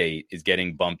update is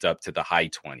getting bumped up to the high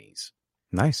 20s.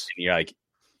 Nice. And you're like,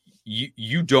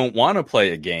 you don't want to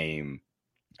play a game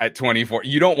at 24.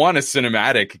 You don't want a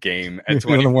cinematic game at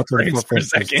 24 frames per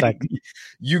second.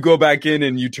 You go back in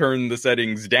and you turn the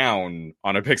settings down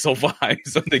on a Pixel 5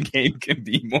 so the game can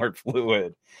be more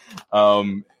fluid.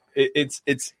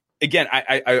 It's again,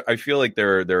 I feel like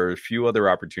there are a few other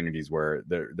opportunities where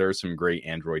there are some great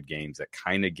Android games that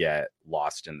kind of get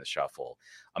lost in the shuffle.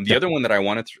 The other one that I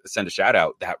want to send a shout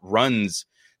out that runs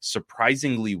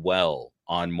surprisingly well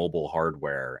on mobile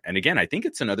hardware, and again, I think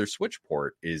it's another Switch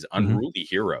port, is Unruly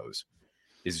Heroes.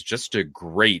 Is just a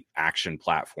great action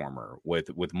platformer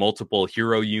with multiple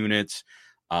hero units,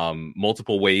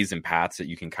 multiple ways and paths that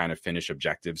you can kind of finish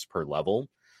objectives per level.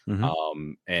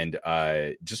 And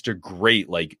just a great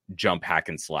like jump hack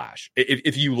and slash.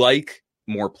 If you like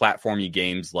more platformy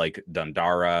games like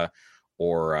Dundara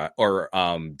or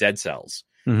Dead Cells,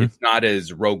 it's not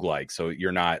as roguelike. So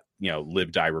you're not,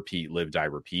 live, die,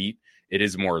 repeat. It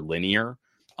is more linear.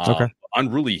 Okay.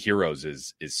 Unruly Heroes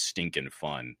is stinking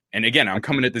fun. And again, I'm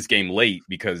coming at this game late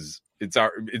because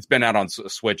it's been out on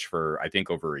Switch for I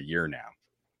think over a year now.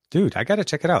 Dude, I gotta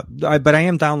check it out. But I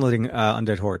am downloading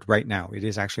Undead Horde right now. It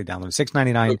is actually downloaded.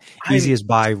 $6.99, easiest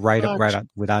buy right up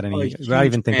without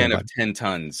even thinking about it. 10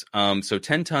 Tons. So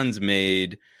 10 Tons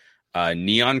made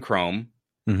Neon Chrome.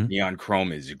 Neon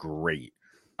Chrome is great.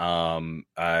 And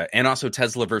also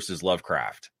Tesla versus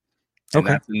Lovecraft. And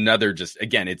that's another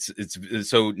it's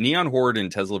so Neon Horde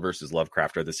and Tesla versus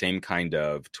Lovecraft are the same kind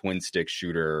of twin stick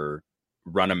shooter,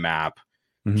 run a map,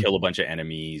 kill a bunch of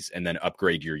enemies, and then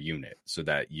upgrade your unit so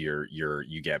that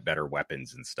you get better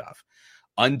weapons and stuff.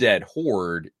 Undead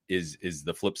Horde is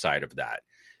the flip side of that.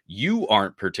 You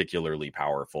aren't particularly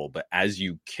powerful, but as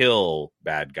you kill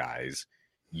bad guys,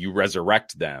 you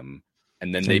resurrect them,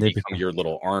 and then they become your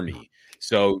little army.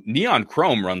 So Neon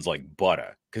Chrome runs like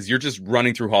butter because you're just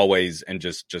running through hallways and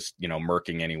just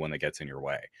murking anyone that gets in your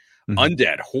way.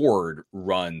 Undead Horde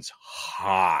runs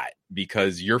hot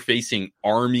because you're facing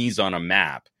armies on a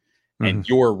map and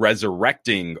you're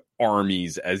resurrecting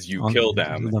armies as you kill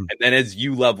them. And then as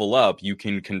you level up, you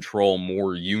can control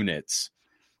more units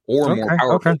or more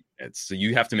powerful units. So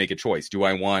you have to make a choice. Do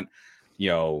I want,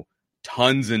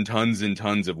 tons and tons and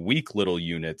tons of weak little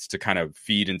units to kind of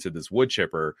feed into this wood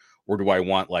chipper, or do I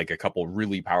want like a couple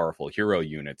really powerful hero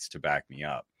units to back me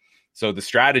up? So the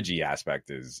strategy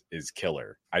aspect is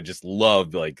killer. I just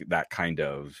love like that kind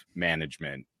of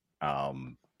management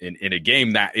in a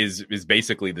game that is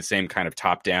basically the same kind of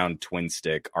top down twin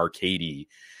stick arcadey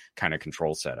kind of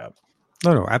control setup.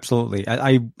 No, absolutely.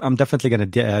 I'm definitely going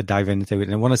to dive into it,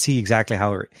 and I want to see exactly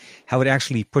how it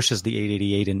actually pushes the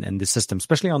 888 and the system,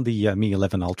 especially on the Mi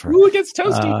 11 Ultra. Ooh, it gets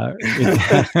toasty.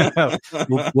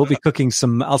 We'll be cooking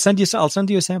some. I'll send you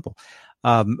a sample.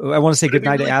 I want to say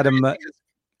goodnight to Adam.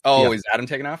 Is Adam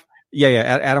taking off? Yeah.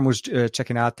 Adam was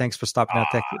checking out. Thanks for stopping out.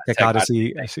 Tech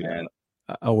Odyssey.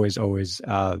 Always.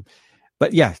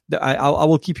 But yeah, I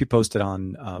will keep you posted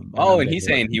on. And he's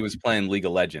saying he was playing League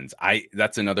of Legends.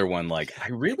 That's another one. Like I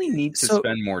really need to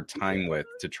spend more time with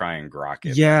to try and grok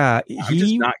it. Yeah, I'm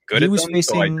just not good at them,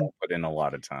 so I don't put in a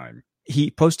lot of time.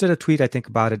 He posted a tweet, I think,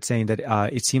 about it, saying that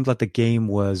it seemed like the game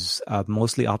was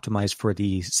mostly optimized for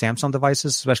the Samsung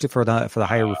devices, especially for the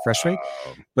higher refresh rate.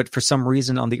 But for some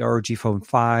reason, on the ROG Phone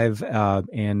 5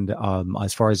 and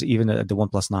as far as even the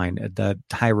OnePlus 9, the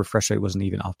higher refresh rate wasn't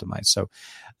even optimized. So.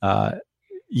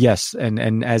 Yes,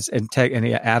 and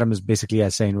Adam is basically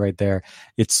saying right there,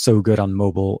 it's so good on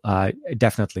mobile.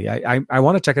 Definitely, I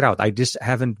want to check it out. I just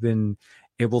haven't been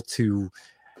able to,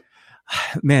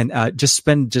 just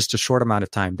spend just a short amount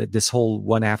of time. That this whole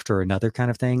one after another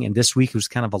kind of thing, and this week was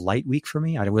kind of a light week for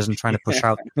me. I wasn't trying to push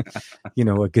out, a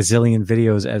gazillion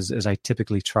videos as I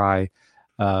typically try.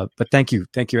 But thank you,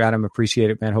 Adam.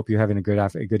 Appreciate it, man. Hope you're having a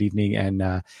good evening. And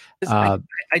I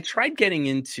tried getting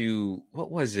into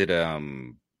what was it?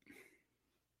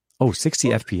 60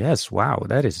 FPS. Wow,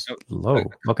 that is low.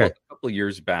 A couple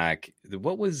years back,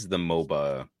 what was the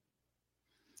MOBA?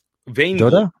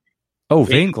 Vainglory.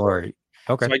 Vainglory.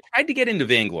 Okay. So I tried to get into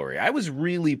Vainglory. I was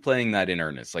really playing that in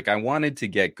earnest. Like I wanted to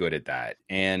get good at that,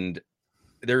 and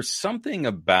there's something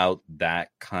about that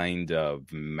kind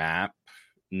of map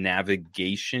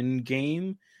navigation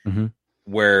game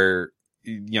where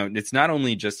it's not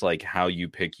only just like how you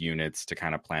pick units to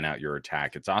kind of plan out your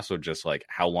attack. It's also just like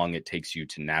how long it takes you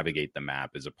to navigate the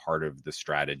map is a part of the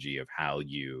strategy of how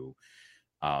you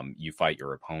fight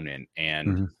your opponent. And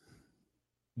Mm-hmm.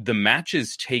 the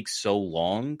matches take so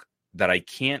long that I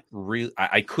couldn't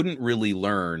really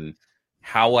learn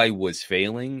how I was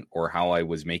failing or how I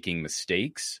was making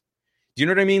mistakes. Do you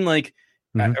know what I mean? Like,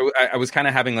 Mm-hmm. I was kind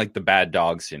of having like the bad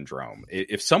dog syndrome.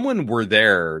 If someone were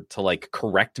there to like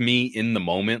correct me in the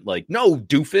moment, like, no,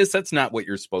 doofus, that's not what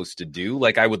you're supposed to do.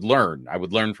 Like, I would learn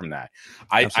from that.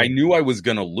 I knew I was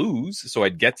going to lose. So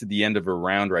I'd get to the end of a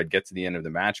round or I'd get to the end of the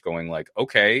match going like,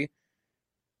 okay,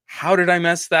 how did I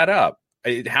mess that up?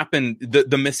 It happened.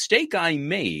 The mistake I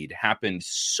made happened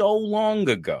so long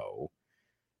ago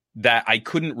that I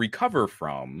couldn't recover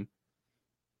from.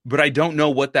 But I don't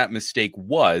know what that mistake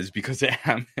was because it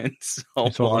happened so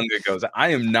long ago. So I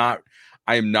am not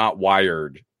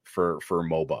wired for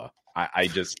MOBA.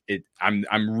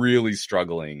 I'm really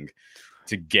struggling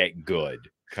to get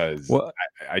good because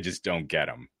I just don't get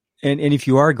them. And if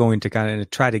you are going to kind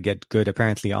of try to get good,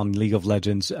 apparently on League of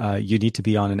Legends, you need to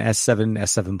be on an S7,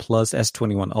 S7 Plus,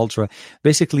 S21 Ultra.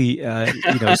 Basically, a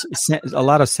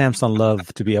lot of Samsung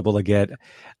love to be able to get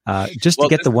to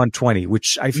get the 120,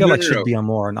 which I feel should be on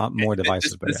more, not more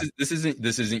devices. This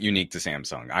isn't unique to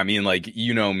Samsung. I mean, like,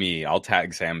 me, I'll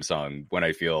tag Samsung when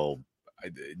I feel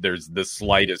there's the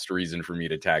slightest reason for me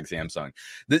to tag Samsung.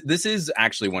 This is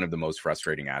actually one of the most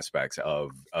frustrating aspects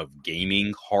of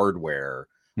gaming hardware.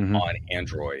 Mm-hmm. On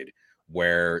Android,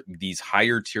 where these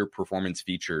higher tier performance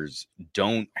features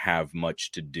don't have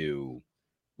much to do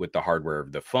with the hardware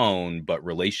of the phone, but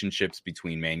relationships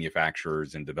between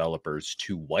manufacturers and developers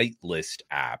to whitelist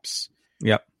apps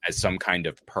as some kind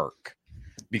of perk.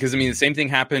 Because I mean, the same thing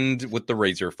happened with the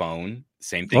Razer phone.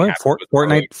 Same thing happened with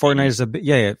Fortnite. Fortnite is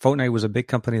Fortnite was a big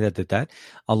company that did that,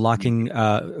 unlocking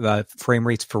frame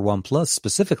rates for OnePlus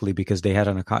specifically because they had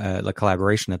a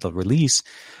collaboration at the release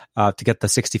to get the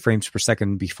 60 frames per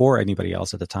second before anybody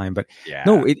else at the time. But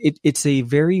no, it's a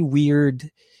very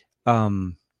weird.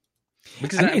 Because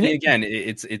again,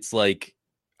 it's like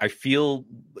I feel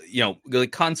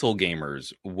like console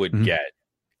gamers would get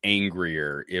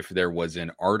angrier if there was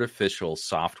an artificial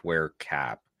software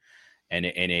cap and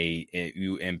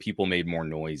people made more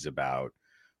noise about,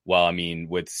 well, I mean,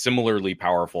 with similarly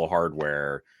powerful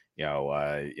hardware,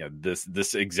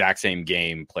 this exact same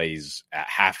game plays at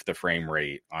half the frame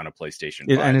rate on a PlayStation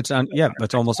 5. And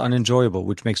it's almost unenjoyable,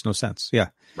 which makes no sense. Yeah.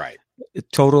 Right.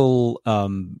 Total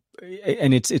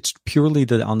and it's purely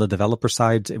on the developer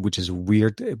side, which is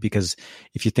weird because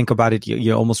if you think about it,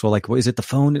 you almost feel like, well, is it the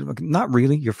phone? Not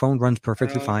really. Your phone runs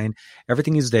perfectly fine.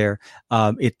 Everything is there.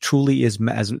 It truly is,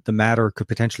 as the matter could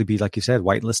potentially be, like you said,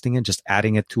 whitelisting it, just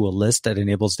adding it to a list that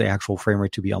enables the actual frame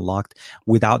rate to be unlocked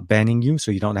without banning you. So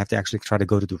you don't have to actually try to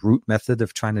go to the root method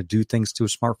of trying to do things to a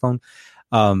smartphone.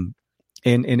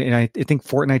 And I think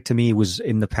Fortnite to me was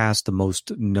in the past the most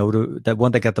that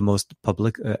one that got the most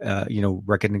public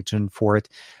recognition for it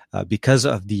because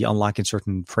of the unlocking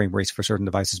certain frame rates for certain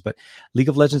devices. But League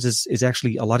of Legends is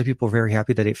actually, a lot of people are very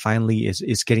happy that it finally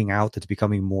is getting out. It's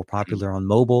becoming more popular on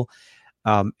mobile.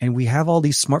 And we have all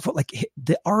these smartphones, like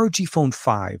the ROG Phone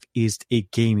 5 is a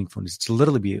gaming phone. It's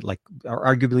literally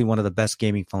arguably one of the best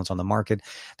gaming phones on the market.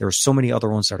 There are so many other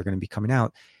ones that are going to be coming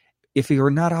out. If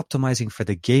you're not optimizing for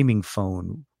the gaming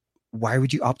phone, why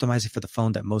would you optimize it for the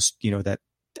phone that most, that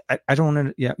I don't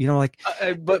want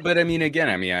to, but I mean, again,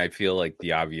 I feel like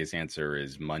the obvious answer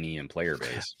is money and player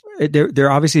base.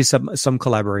 There obviously some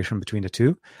collaboration between the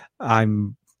two.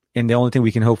 And the only thing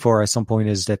we can hope for at some point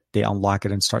is that they unlock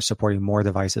it and start supporting more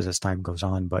devices as time goes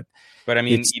on. But I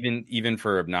mean, even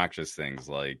for obnoxious things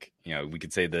like, we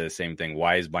could say the same thing.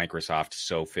 Why is Microsoft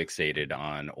so fixated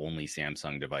on only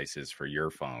Samsung devices for your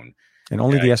phone? And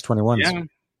only the S21s. Yeah.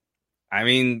 I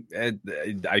mean,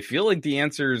 I feel like the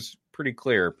answer is pretty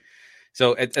clear.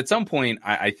 So at some point,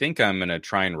 I think I'm going to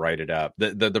try and write it up.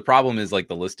 The problem is, like,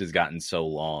 the list has gotten so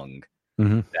long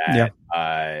that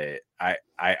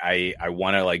I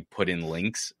want to, like, put in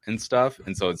links and stuff.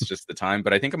 And so it's just the time.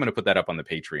 But I think I'm going to put that up on the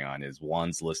Patreon, is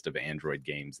Juan's list of Android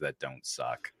games that don't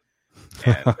suck.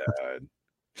 And I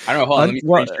don't know. Hold on.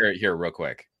 Let me share it here real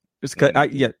quick. It's good.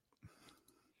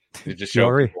 Just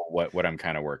show people what I'm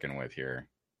kind of working with here.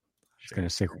 I was going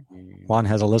to say, Juan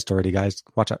has a list already, guys.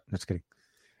 Watch out. Just kidding.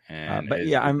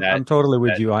 I'm totally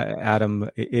with you, Adam.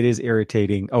 It is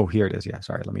irritating. Oh, here it is. Yeah,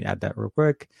 sorry. Let me add that real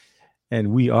quick.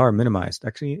 And we are minimized.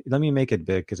 Actually, let me make it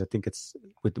big because I think it's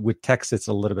with text, it's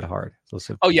a little bit hard.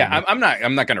 I'm not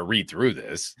going to read through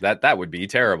this. That would be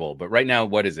terrible. But right now,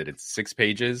 what is it? It's 6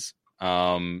 pages,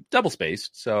 double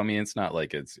spaced. So I mean, it's not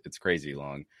like it's crazy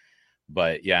long.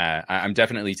 But yeah, I'm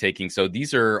definitely taking. So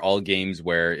these are all games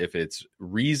where if it's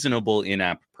reasonable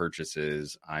in-app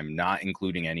purchases, I'm not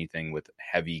including anything with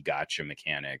heavy gotcha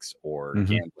mechanics or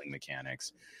gambling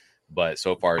mechanics. But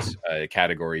so far,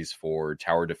 categories for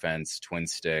tower defense, twin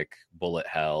stick, bullet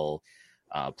hell,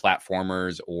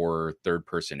 platformers or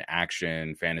third-person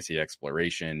action, fantasy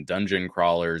exploration, dungeon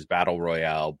crawlers, battle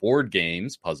royale, board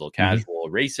games, puzzle casual,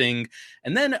 racing,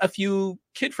 and then a few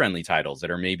kid-friendly titles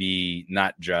that are maybe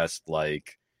not just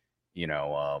like,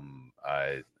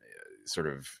 sort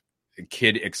of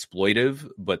kid exploitive,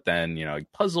 but then, like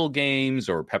puzzle games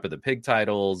or Peppa the Pig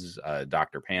titles,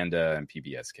 Dr. Panda and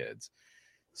PBS Kids.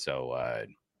 So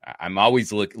I'm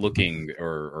always looking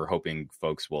or hoping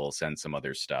folks will send some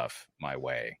other stuff my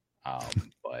way.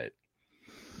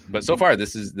 But so far,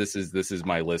 this is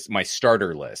my list, my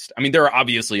starter list. I mean, there are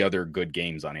obviously other good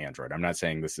games on Android. I'm not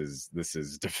saying this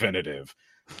is definitive.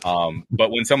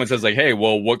 But when someone says like, "Hey,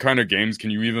 well, what kind of games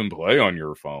can you even play on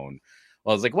your phone?"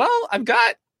 Well, I was like, "Well, I've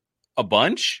got a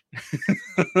bunch."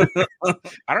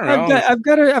 I don't know.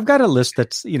 I've got a list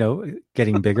that's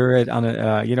getting bigger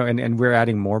and we're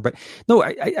adding more. But no,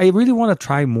 I really want to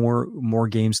try more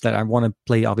games that I want to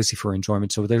play, obviously for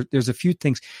enjoyment. So there's a few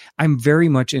things. I'm very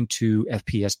much into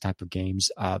FPS type of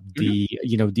games.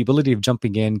 The ability of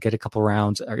jumping in, get a couple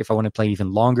rounds. Or if I want to play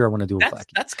even longer, I want to do it.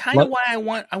 That's kind of why I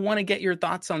want to get your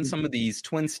thoughts on some of these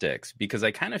twin sticks, because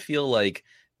I kind of feel like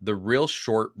the real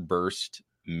short burst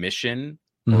mission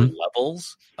or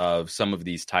levels of some of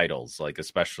these titles, like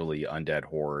especially Undead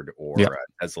Horde or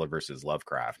Tesla versus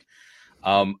Lovecraft.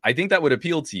 I think that would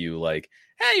appeal to you. Like,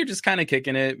 hey, you're just kind of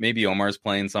kicking it. Maybe Omar's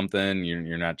playing something.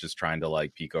 You're not just trying to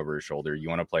like peek over his shoulder. You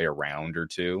want to play a round or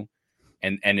two,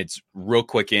 and it's real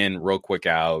quick in, real quick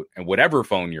out, and whatever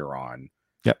phone you're on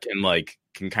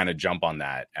can kind of jump on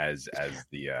that as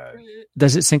the.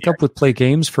 Does it sync up with Play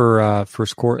Games for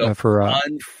score for?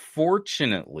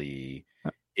 Unfortunately,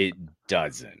 it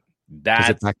doesn't.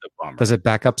 That's the bummer. Does it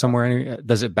back up somewhere?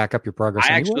 Does it back up your progress?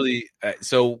 Actually,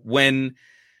 so when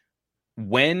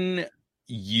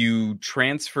you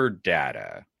transfer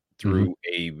data through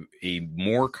a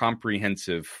more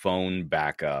comprehensive phone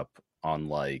backup on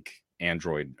like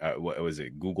Android, what was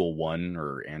it, Google One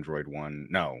or Android One?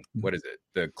 No, what is it?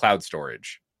 The cloud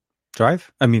storage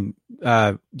Drive. I mean,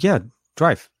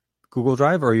 Drive, Google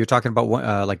Drive, or you're talking about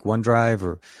like OneDrive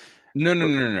or?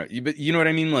 No. But you know what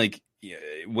I mean? Like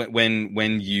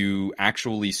when you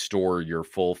actually store your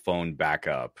full phone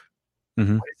backup, what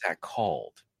is that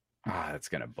called? That's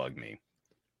going to bug me.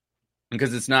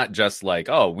 Because it's not just like,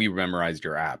 oh, we memorized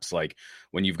your apps. Like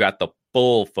when you've got the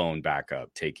full phone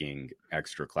backup taking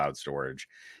extra cloud storage,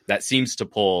 that seems to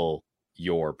pull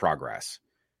your progress.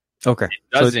 Okay. It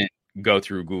doesn't go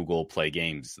through Google Play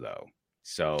Games though.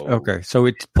 So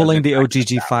it's pulling the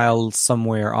OGG file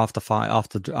somewhere off the phone. I've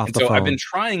been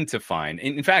trying to find.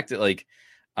 In fact, like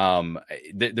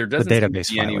there doesn't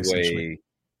database be any way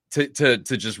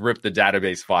to just rip the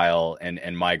database file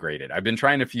and migrate it. I've been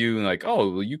trying a few, like,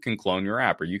 oh, well, you can clone your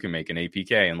app or you can make an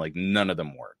APK, and like none of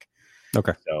them work.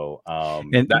 Okay. So,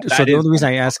 the only reason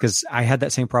I ask is I had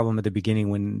that same problem at the beginning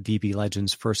when DB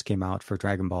Legends first came out for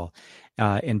Dragon Ball,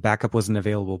 and backup wasn't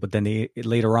available. But then they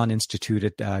later on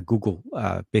instituted Google,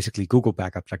 basically Google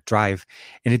Backup, like Drive,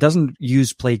 and it doesn't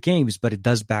use Play Games, but it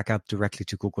does back up directly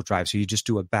to Google Drive. So you just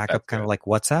do a backup, kind of like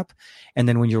WhatsApp, and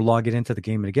then when you're logging into the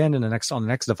game again, and on the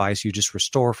next device, you just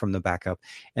restore from the backup,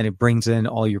 and it brings in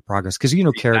all your progress because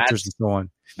characters and so on.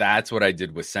 That's what I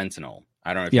did with Sentinel.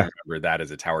 I don't know if you remember that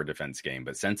as a tower defense game,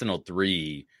 but Sentinel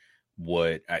 3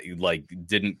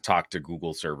 didn't talk to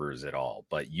Google servers at all,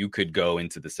 but you could go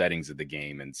into the settings of the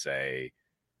game and say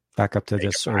back up to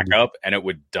this backup, and it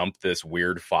would dump this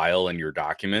weird file in your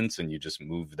documents, and you just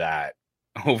move that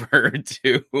over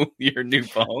to your new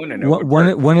phone. And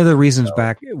one of the reasons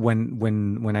back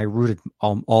when I rooted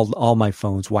all my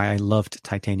phones, why I loved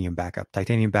Titanium Backup.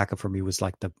 Titanium Backup for me was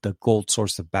like the gold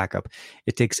source of backup.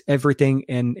 It takes everything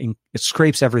and it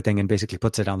scrapes everything and basically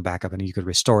puts it on the backup, and you could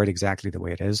restore it exactly the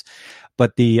way it is.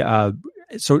 But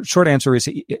so short answer is,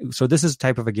 so this is a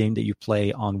type of a game that you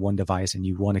play on one device and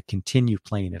you want to continue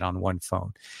playing it on one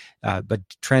phone, but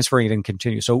transferring it and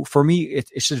continue. So for me,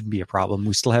 it shouldn't be a problem.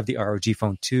 We still have the ROG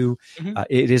Phone 2.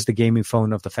 It is the gaming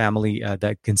phone of the family,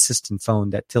 that consistent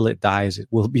phone that till it dies, it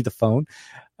will be the phone.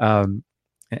 And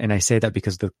I say that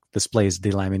because the display is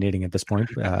delaminating at this point.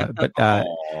 But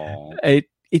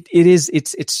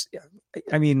it's,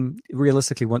 I mean,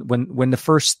 realistically, when it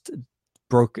first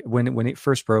broke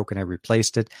and I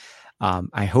replaced it,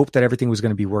 I hope that everything was going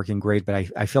to be working great, but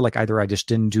I feel like either I just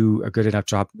didn't do a good enough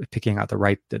job picking out the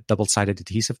right double-sided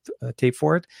adhesive tape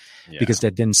for it, because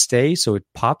that didn't stay, so it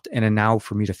popped. And then now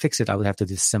for me to fix it, I would have to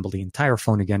disassemble the entire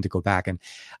phone again to go back. And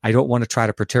I don't want to try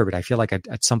to perturb it. I feel like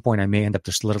at some point I may end up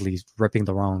just literally ripping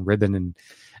the wrong ribbon, and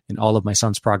all of my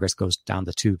son's progress goes down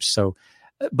the tubes. So,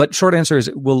 but short answer is,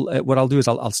 what I'll do is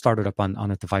I'll start it up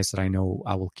on a device that I know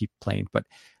I will keep playing. But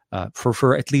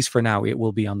for at least for now, it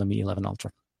will be on the Mi 11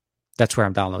 Ultra. That's where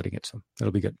I'm downloading it, so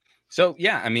it'll be good. So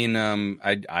yeah, I mean,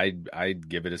 I'd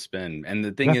give it a spin. And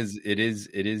the thing is, it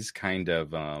is kind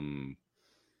of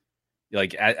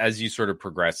like as you sort of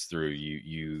progress through,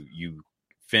 you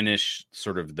finish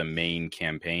sort of the main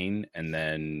campaign, and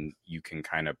then you can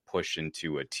kind of push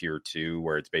into a tier 2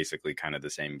 where it's basically kind of the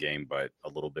same game but a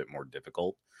little bit more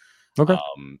difficult. Okay.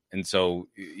 And so,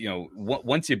 you know,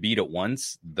 once you beat it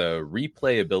once, the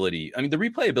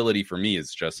replayability for me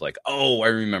is just like, oh, I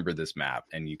remember this map,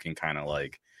 and you can kind of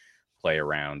like play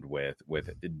around with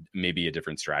maybe a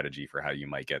different strategy for how you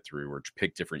might get through, or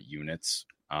pick different units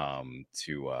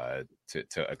to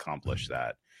accomplish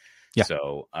that. Yeah.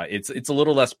 So it's a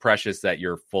little less precious that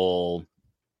your full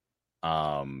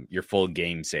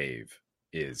game save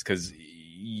is, because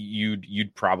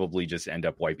you'd probably just end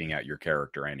up wiping out your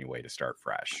character anyway to start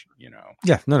fresh, you know.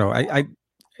 Yeah, no,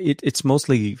 it's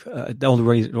mostly the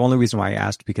only reason why I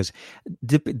asked, because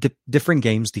different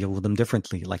games deal with them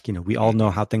differently. Like, you know, we all know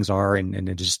how things are, and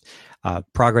it just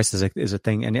progress is a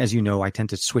thing. And as you know, I tend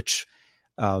to switch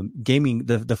gaming.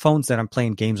 The phones that I'm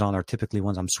playing games on are typically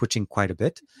ones I'm switching quite a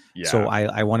bit. Yeah. So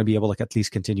I want to be able to at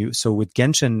least continue. So with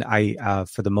Genshin, I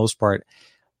for the most part,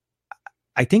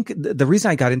 I think the reason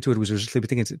I got into it was just I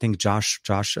think Josh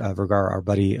Vergara, our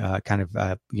buddy, kind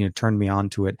of turned me on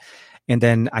to it, and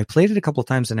then I played it a couple of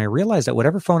times, and I realized that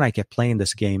whatever phone I kept playing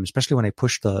this game, especially when I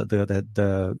pushed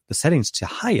the settings to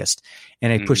highest,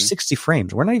 and I pushed 60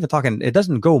 frames. We're not even talking; it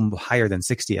doesn't go higher than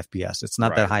 60 FPS. It's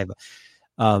not that high.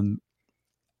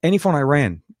 Any phone I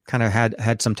ran kind of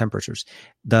had some temperatures.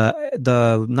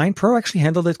 The 9 Pro actually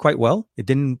handled it quite well. It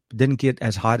didn't get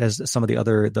as hot as some of the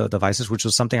other devices, which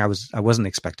was something I wasn't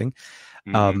expecting.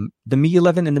 The Mi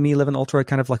 11 and the Mi 11 Ultra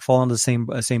kind of like fall on the same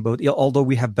boat. Although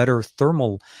we have better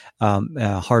thermal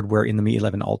hardware in the Mi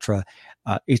 11 Ultra,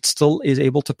 it still is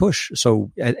able to push.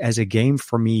 So as a game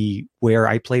for me, where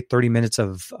I played 30 minutes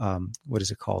of what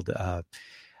is it called?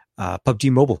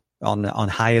 PUBG Mobile on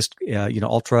highest,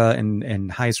 ultra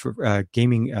and highest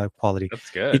gaming quality. That's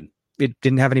good. It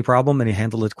didn't have any problem, and it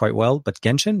handled it quite well. But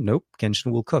Genshin, nope.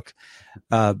 Genshin will cook.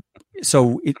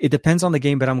 So it depends on the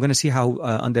game, but I'm going to see how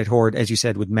Undead Horde, as you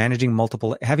said, with managing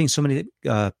having so many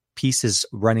pieces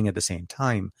running at the same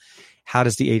time. How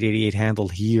does the 888 handle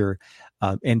here?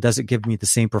 And does it give me the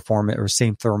same performance or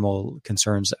same thermal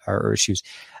concerns or issues?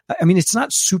 I mean, it's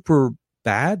not super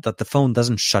bad that the phone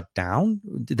doesn't shut down.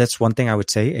 That's one thing I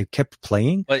would say. It kept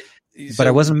playing, but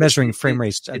I wasn't measuring frame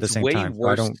rates at the same time. It's way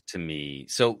worse to me.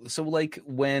 So like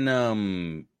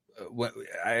when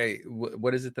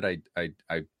what is it that I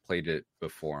played it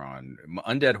before on?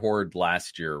 Undead Horde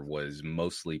last year was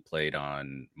mostly played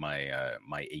on my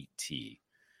 8T.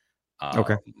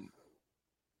 Okay.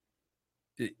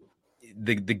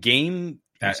 The game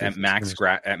at max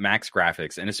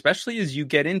graphics, and especially as you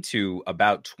get into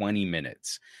about 20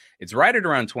 minutes, it's right at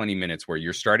around 20 minutes where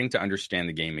you're starting to understand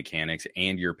the game mechanics,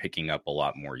 and you're picking up a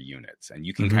lot more units, and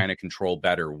you can kind of control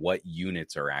better what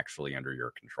units are actually under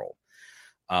your control.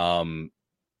 I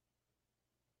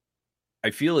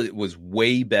feel it was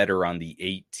way better on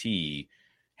the 8T,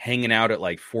 hanging out at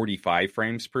like 45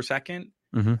 frames per second.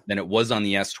 Than it was on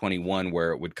the S21,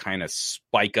 where it would kind of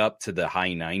spike up to the high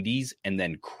 90s and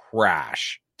then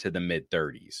crash to the mid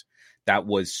 30s. That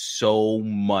was so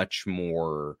much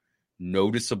more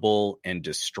noticeable and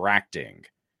distracting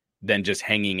than just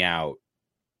hanging out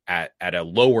at a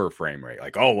lower frame rate.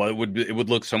 Like, oh, well, it would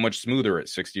look so much smoother at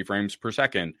 60 frames per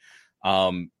second.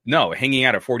 No, hanging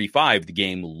out at 45, the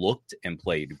game looked and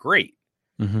played great.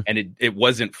 And it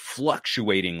wasn't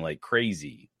fluctuating like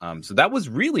crazy. So that was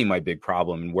really my big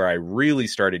problem, and where I really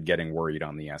started getting worried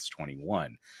on the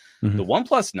S21. The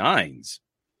OnePlus 9s,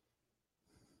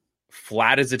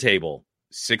 flat as a table,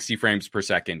 60 frames per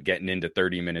second, getting into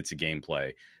 30 minutes of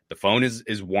gameplay. The phone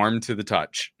is warm to the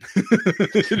touch.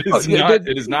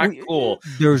 It is not cool.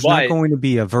 There's not going to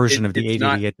be a version of the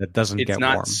 888 that doesn't get warm.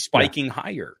 It's not spiking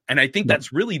higher. And I think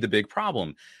that's really the big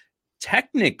problem.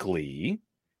 Technically,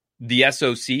 the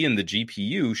SoC and the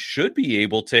GPU should be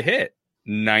able to hit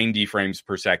 90 frames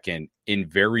per second in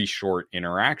very short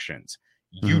interactions.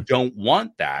 You don't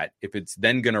want that if it's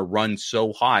then going to run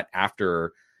so hot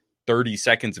after 30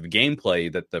 seconds of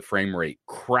gameplay that the frame rate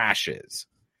crashes.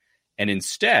 and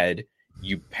instead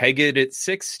you peg it at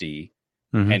 60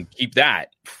 Mm-hmm. and keep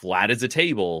that flat as a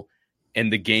table,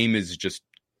 and the game is just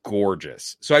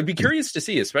gorgeous. So I'd be curious to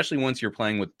see, especially once you're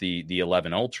playing with the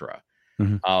 11 Ultra,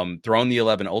 throwing the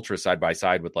 11 Ultra side by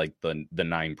side with like the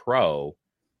 9 Pro,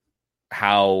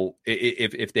 how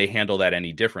if they handle that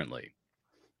any differently.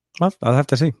 Well, I'll have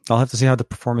to see. I'll have to see how the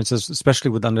performance is, especially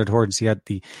with Undertale, and see how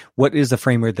what is the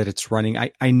frame rate that it's running.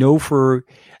 I know for,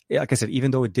 like I said,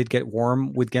 even though it did get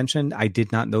warm with Genshin, I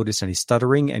did not notice any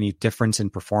stuttering, any difference in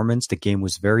performance. The game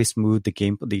was very smooth.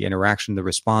 The interaction, the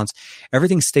response,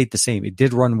 everything stayed the same. It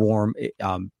did run warm,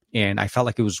 and I felt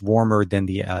like it was warmer than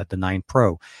the 9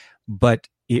 Pro, but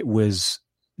it was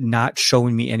not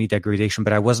showing me any degradation,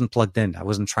 but I wasn't plugged in. I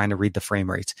wasn't trying to read the frame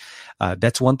rates.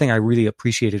 That's one thing I really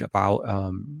appreciated about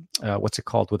what's it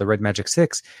called with the Red Magic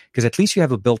 6, because at least you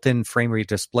have a built-in frame rate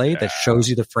display that shows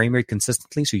you the frame rate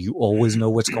consistently, so you always know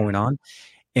what's going on.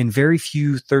 And very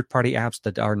few third-party apps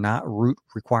that are not root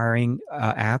requiring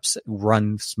apps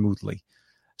run smoothly.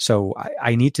 So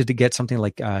I need to get something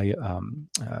like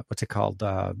what's it called?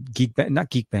 Not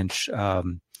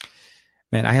Geekbench.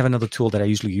 Man, I have another tool that I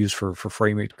usually use for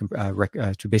frame rate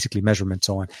to basically measurement,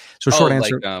 so on. So short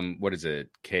answer, like, what is it?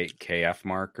 KF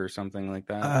Mark or something like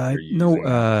that?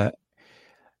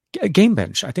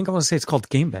 GameBench. I think I want to say it's called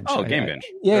GameBench. Oh, GameBench.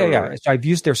 Yeah. So I've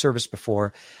used their service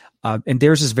before, and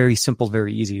theirs is very simple,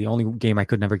 very easy. The only game I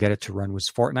could never get it to run was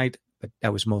Fortnite, but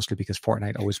that was mostly because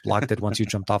Fortnite always blocked it once you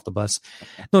jumped off the bus.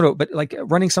 No, but like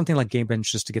running something like GameBench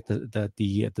just to get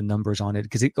the numbers on it,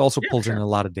 because it also pulls in a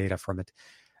lot of data from it.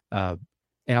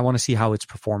 And I want to see how it's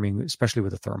performing, especially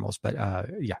with the thermals. But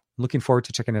looking forward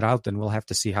to checking it out, and we'll have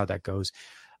to see how that goes.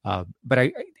 But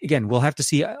we'll have to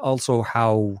see also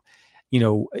how,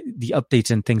 the updates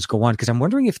and things go on, because I'm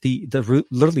wondering if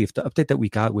literally if the update that we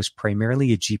got was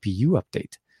primarily a GPU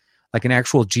update, like an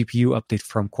actual GPU update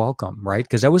from Qualcomm, right?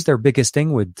 Because that was their biggest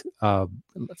thing with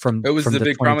from. It was from the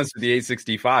big promise of the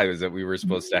A65 is that we were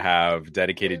supposed to have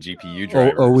dedicated GPU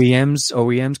drivers.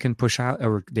 OEMs can push out,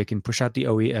 or they can push out the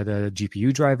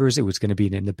GPU drivers. It was going to be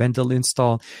an independent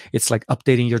install. It's like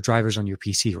updating your drivers on your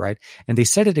PC, right? And they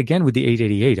said it again with the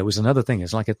 888. It was another thing.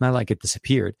 It's not like it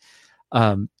disappeared.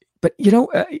 But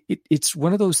it's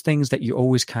one of those things that you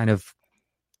always kind of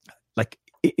like.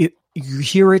 You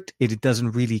hear it, it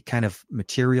doesn't really kind of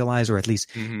materialize, or at least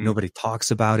nobody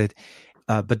talks about it.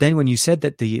 But then when you said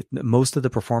that most of the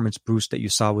performance boost that you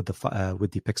saw with the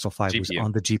Pixel 5 GPU was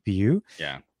on the GPU,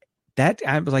 that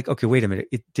I was like, okay, wait a minute.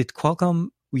 Did Qualcomm,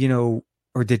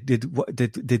 or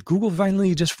did Google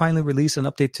finally release an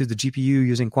update to the GPU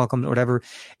using Qualcomm or whatever?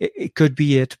 It could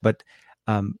be it, but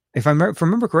if I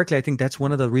remember correctly, I think that's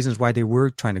one of the reasons why they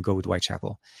were trying to go with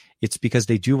Whitechapel. It's because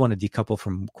they do want to decouple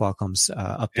from Qualcomm's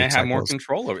updates and have more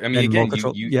control over. I mean, again,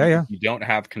 you don't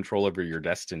have control over your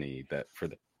destiny for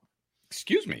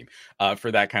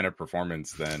that kind of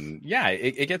performance. Then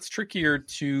it gets trickier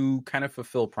to kind of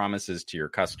fulfill promises to your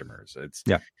customers.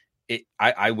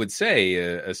 I would say,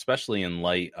 especially in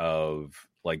light of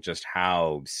like just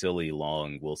how silly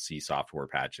long we'll see software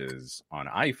patches on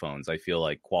iPhones. I feel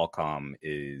like Qualcomm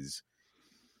is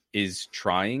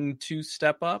trying to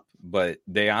step up, but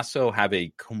they also have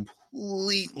a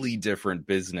completely different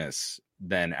business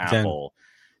than Apple.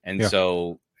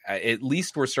 So at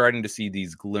least we're starting to see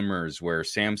these glimmers where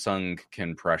Samsung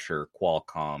can pressure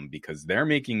Qualcomm because they're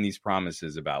making these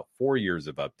promises about 4 years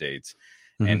of updates.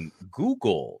 And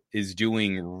Google is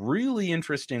doing really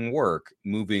interesting work,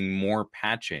 moving more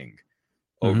patching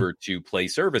over to Play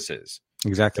services.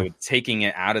 Exactly. So taking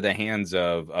it out of the hands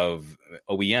of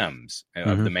OEMs,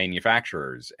 of the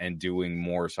manufacturers, and doing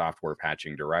more software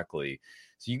patching directly.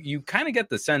 So you kind of get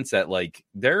the sense that like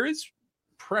there is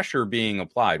pressure being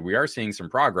applied. We are seeing some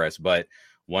progress, but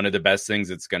one of the best things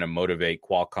that's going to motivate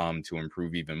Qualcomm to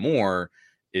improve even more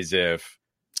is if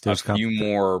a few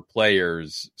more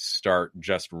players start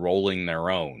just rolling their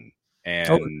own,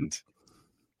 and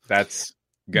that's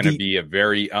going to be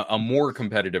a more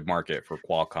competitive market for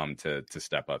Qualcomm to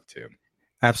step up to.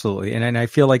 Absolutely, and I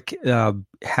feel like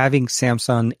having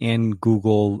Samsung and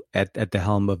Google at the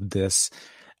helm of this,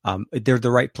 they're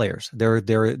the right players.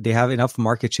 They have enough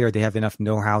market share. They have enough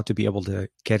know-how to be able to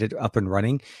get it up and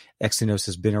running. Exynos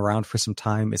has been around for some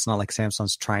time. It's not like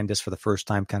Samsung's trying this for the first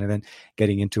time, kind of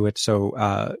getting into it.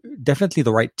 So definitely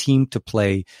the right team to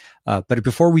play. But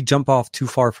before we jump off too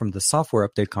far from the software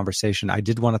update conversation, I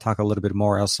did want to talk a little bit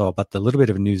more also about the little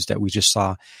bit of news that we just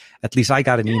saw. At least I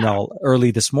got an email early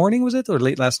this morning, was it, or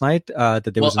late last night? That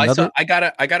there was another. I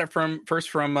got it from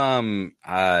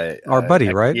our buddy,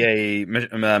 right?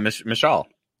 Yeah, Michelle.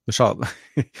 Michelle.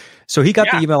 So he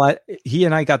got the Yeah. email. He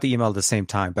and I got the email at the same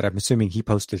time, but I'm assuming he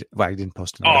posted. Well, I didn't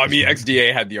post an Oh, I article. mean,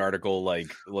 XDA had the article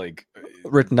like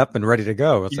written up and ready to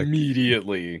go. It's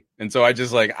immediately, and so I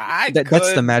just like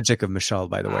that's the magic of Michelle,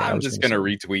 by the way. I'm just gonna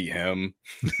retweet him.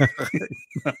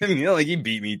 I mean, like he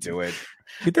beat me to it.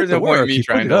 He did There's the no point in work. me He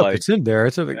trying put it to up. like. It's in there.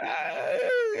 It's a.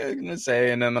 I'm gonna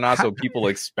say, and then also people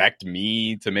expect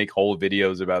me to make whole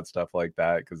videos about stuff like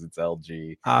that because it's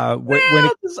LG.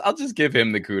 I'll just give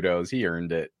him the kudos. He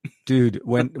earned it, dude.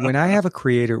 When I have a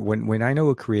creator, when I know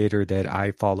a creator that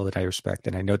I follow, that I respect,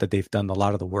 and I know that they've done a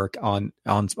lot of the work on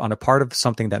a part of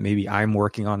something that maybe I'm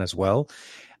working on as well.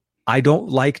 I don't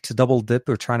like to double dip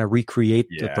or trying to recreate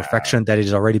the perfection that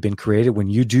has already been created. When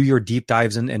you do your deep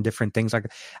dives and different things like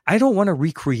that, I don't want to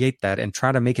recreate that and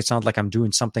try to make it sound like I'm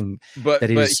doing something. But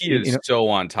he is so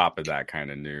on top of that kind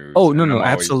of news. Oh no,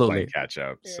 absolutely catch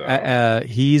up. So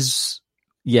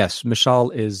yes,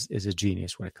 Michelle is a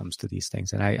genius when it comes to these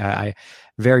things, and I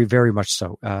very, very much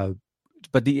so.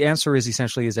 But the answer is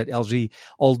essentially is that LG,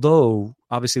 although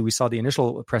obviously we saw the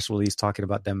initial press release talking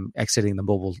about them exiting the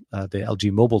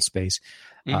LG mobile space,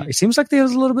 it seems like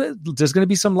there's going to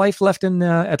be some life left in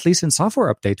at least in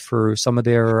software update for some of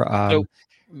their. So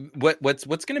what's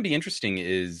going to be interesting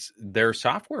is their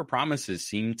software promises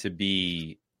seem to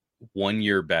be 1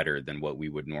 year better than what we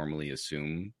would normally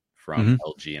assume from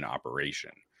LG in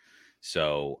operation.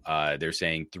 So they're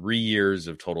saying 3 years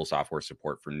of total software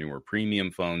support for newer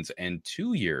premium phones and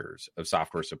 2 years of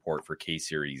software support for K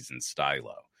series and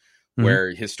Stylo, where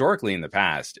historically in the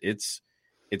past, it's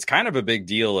kind of a big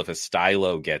deal if a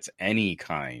Stylo gets any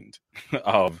kind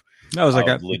of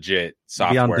legit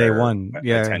software beyond day one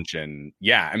attention.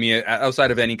 Yeah, I mean,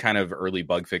 outside of any kind of early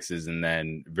bug fixes and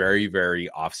then very, very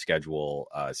off schedule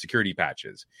security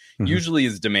patches, usually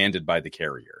is demanded by the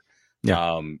carrier.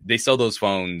 Yeah. They sell those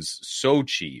phones so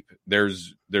cheap.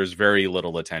 There's very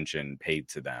little attention paid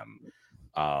to them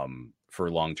for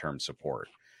long-term support.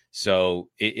 So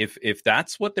if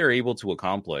that's what they're able to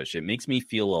accomplish, it makes me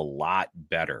feel a lot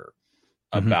better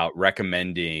about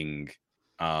recommending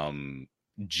I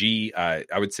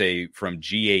would say from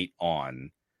G8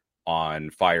 on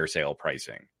fire sale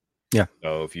pricing. Yeah.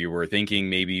 So if you were thinking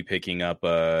maybe picking up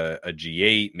a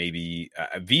G8, maybe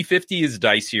V50 is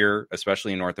dicier,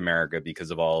 especially in North America because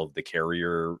of all of the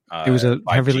carrier. It was a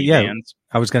heavily, bands.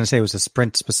 I was going to say it was a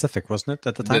Sprint specific, wasn't it,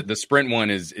 at the time? The Sprint one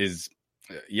is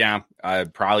I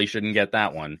probably shouldn't get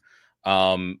that one.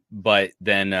 But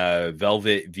then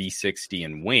Velvet V60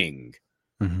 and Wing.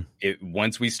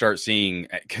 Once we start seeing,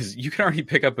 because you can already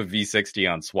pick up a V60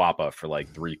 on Swappa for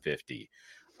like $350.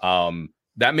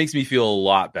 That makes me feel a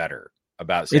lot better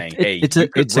about saying, you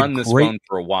could run this phone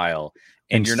for a while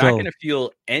and you're not going to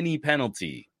feel any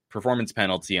performance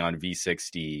penalty on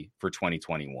V60 for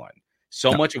 2021.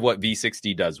 So much of what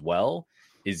V60 does well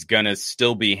is going to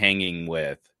still be hanging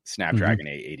with Snapdragon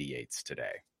 888s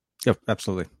today. Yep,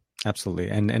 absolutely. Absolutely.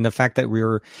 And the fact that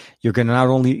you're going to not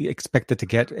only expect it to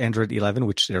get Android 11,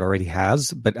 which it already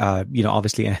has, but,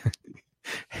 obviously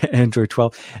Android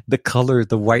 12, the color,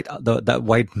 the white, that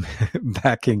white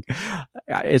backing,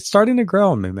 it's starting to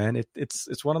grow on me, man.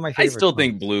 It's one of my favorites. I still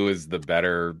think blue is the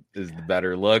better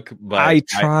look, but I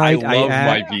love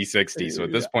my V60. So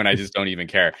at this point, I just don't even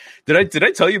care. Did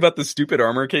I tell you about the stupid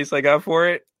armor case I got for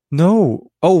it?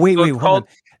 No. Oh, wait, hold on.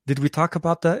 Did we talk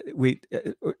about that? Wait,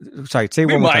 sorry. Say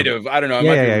one more time. We might have. I don't know. I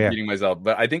might be repeating myself,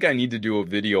 but I think I need to do a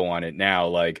video on it now,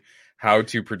 like how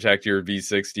to protect your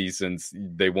V60 since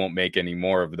they won't make any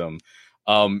more of them.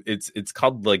 It's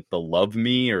called like the Love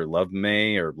Me or Love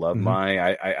May or Love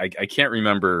My. I can't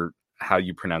remember how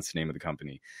you pronounce the name of the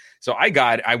company. So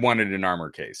I wanted an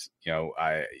armor case.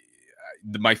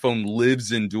 My phone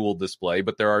lives in dual display,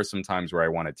 but there are some times where I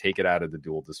want to take it out of the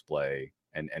dual display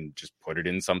and just put it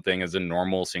in something as a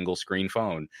normal single screen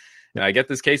phone. And I get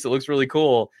this case that looks really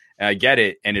cool, and I get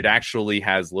it, and it actually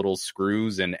has little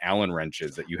screws and Allen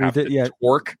wrenches that you have to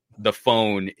torque the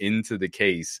phone into the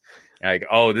case. Like,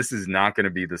 oh, this is not going to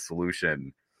be the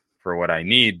solution for what I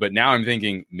need. But now I'm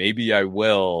thinking maybe I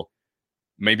will.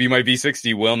 Maybe my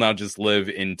V60 will now just live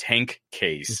in tank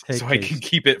case, so I can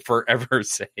keep it forever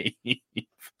safe.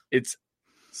 It's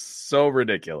so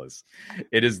ridiculous.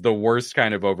 It is the worst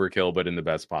kind of overkill, but in the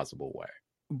best possible way.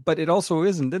 But it also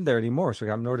isn't in there anymore. So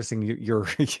I'm noticing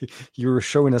you're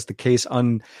showing us the case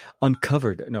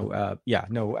uncovered. No,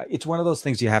 it's one of those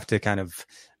things you have to kind of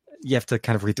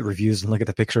read the reviews and look at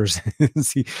the pictures and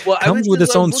see. Well, comes with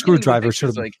its own screwdriver.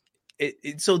 So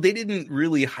they didn't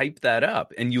really hype that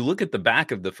up. And you look at the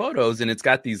back of the photos, and it's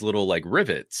got these little like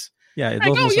rivets. Yeah,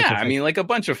 I mean, like a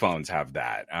bunch of phones have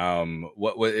that.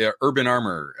 What Urban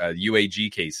Armor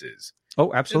UAG cases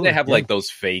Oh, They absolutely. have Yeah. like those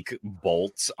fake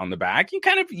bolts on the back.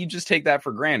 You just take that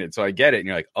for granted. So I get it. And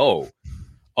you're like, oh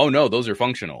no, those are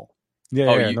functional. Yeah.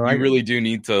 Oh, Yeah. No, you really do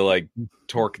need to like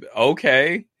torque.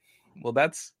 Okay. Well,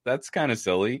 that's kind of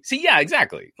silly. See, yeah,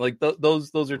 exactly. Like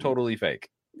those are totally fake.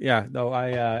 yeah, no,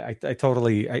 I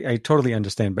totally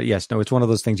understand. But yes, no, it's one of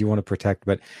those things you want to protect.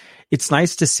 But it's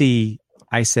nice to see.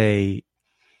 I say,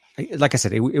 like I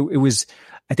said, it was.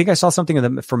 I think I saw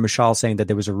something from Michelle saying that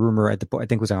there was a rumor at the. I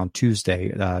think it was on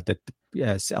Tuesday that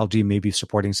yes, LG may be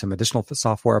supporting some additional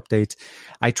software updates.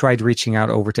 I tried reaching out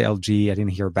over to LG. I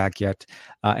didn't hear back yet.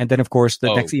 And then, of course,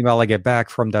 the next email I get back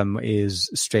from them is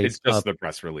straight. It's just the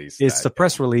press release. It's the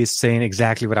press release saying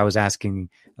exactly what I was asking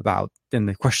about in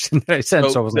the question that I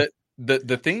sent. So I was like,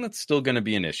 the thing that's still going to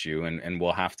be an issue, and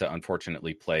we'll have to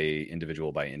unfortunately play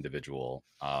individual by individual.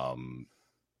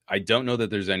 I don't know that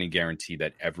there's any guarantee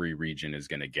that every region is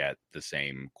going to get the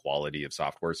same quality of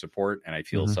software support. And I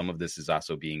feel some of this is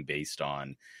also being based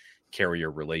on carrier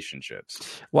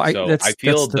relationships. Well, So I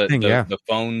feel that's the thing, the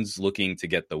phones looking to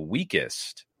get the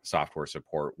weakest software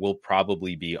support will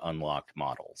probably be unlocked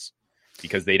models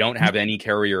because they don't have any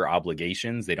carrier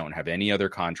obligations. They don't have any other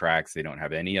contracts. They don't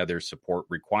have any other support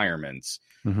requirements.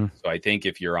 So I think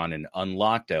if you're on an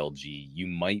unlocked LG, you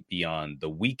might be on the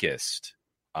weakest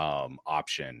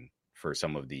option for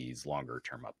some of these longer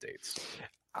term updates.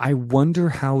 I wonder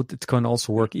how it's going to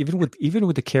also work, even with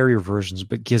the carrier versions.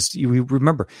 Because you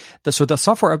remember, so the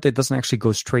software update doesn't actually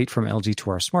go straight from LG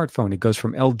to our smartphone. It goes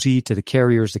from LG to the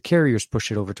carriers. The carriers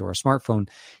push it over to our smartphone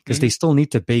because they still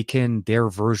need to bake in their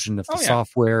version of the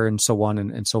software and so on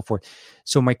and so forth.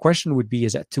 So my question would be: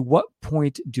 is that to what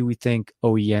point do we think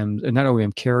OEMs, not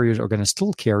OEM carriers, are going to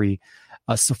still carry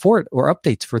support or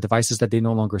updates for devices that they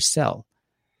no longer sell?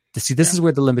 See, this is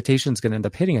where the limitation is going to end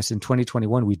up hitting us in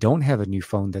 2021. We don't have a new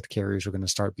phone that carriers are going to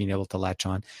start being able to latch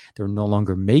on. They're no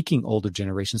longer making older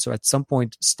generations. So at some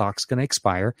point, stock's going to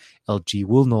expire. LG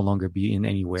will no longer be in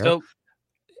anywhere. So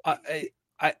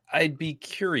I'd be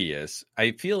curious.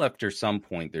 I feel after some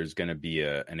point, there's going to be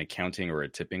an accounting or a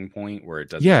tipping point where it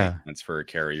doesn't make sense for a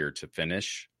carrier to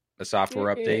finish a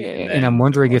software update. And I'm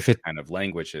wondering if it kind of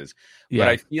languishes. But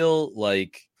I feel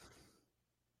like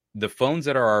the phones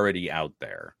that are already out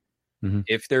there,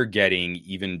 if they're getting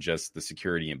even just the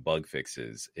security and bug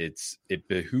fixes, it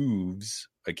behooves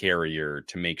a carrier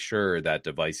to make sure that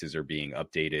devices are being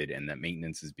updated and that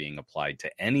maintenance is being applied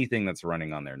to anything that's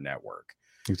running on their network.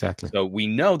 Exactly. So we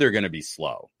know they're going to be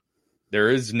slow. There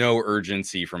is no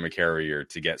urgency from a carrier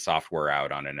to get software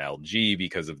out on an LG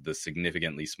because of the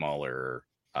significantly smaller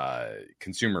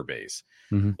consumer base.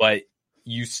 But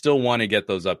you still want to get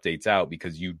those updates out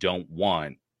because you don't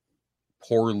want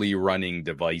poorly running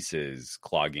devices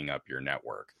clogging up your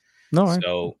network.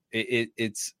 So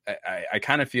I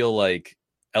kind of feel like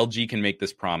LG can make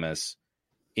this promise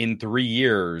in 3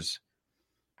 years.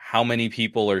 How many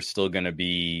people are still going to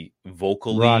be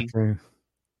vocally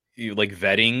like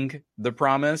vetting the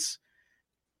promise?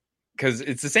 Because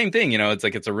it's the same thing, it's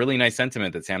like, it's a really nice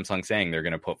sentiment that Samsung's saying they're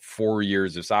going to put 4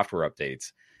 years of software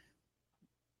updates.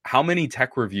 How many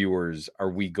tech reviewers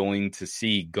are we going to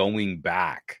see going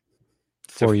back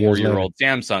to 4-year-old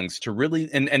Samsungs to really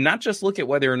and not just look at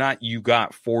whether or not you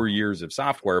got 4 years of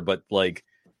software, but like,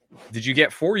 did you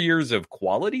get 4 years of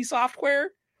quality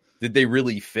software? Did they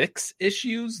really fix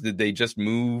issues? Did they just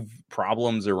move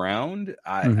problems around?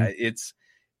 It's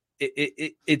a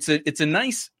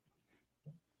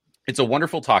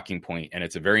wonderful talking point, and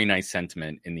it's a very nice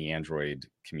sentiment in the Android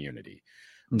community.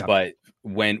 But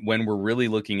when we're really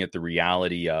looking at the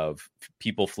reality of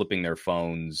people flipping their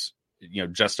phones,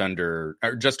 just over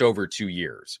 2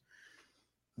 years,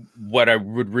 what I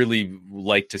would really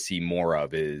like to see more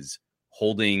of is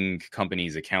holding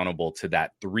companies accountable to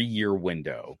that 3-year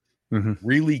window,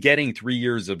 really getting 3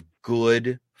 years of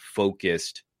good,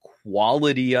 focused,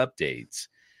 quality updates.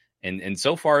 And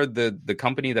so far, the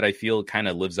company that I feel kind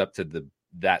of lives up to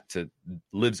that the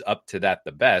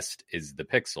best is the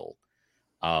Pixel,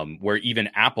 where even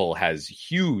Apple has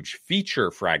huge feature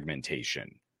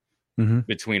fragmentation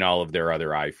between all of their other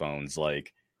iPhones.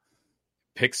 Like,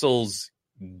 Pixels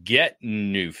get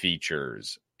new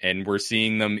features, and we're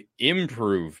seeing them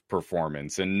improve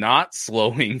performance and not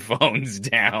slowing phones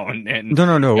down. And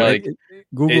no.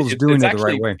 Google's doing it the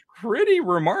right way. Pretty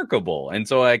remarkable. And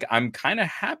so, like, I'm kind of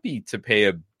happy to pay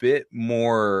a bit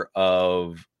more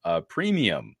of a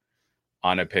premium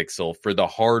on a Pixel for the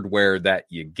hardware that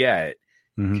you get,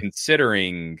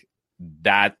 considering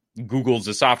that Google's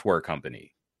a software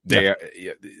company.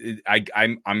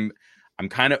 I'm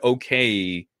kind of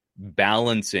okay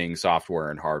balancing software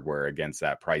and hardware against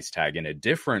that price tag in a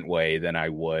different way than I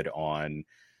would on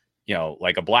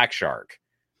like a Black Shark,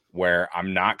 where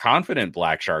I'm not confident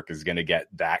Black Shark is going to get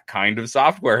that kind of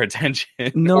software attention,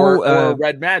 No, or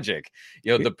Red Magic.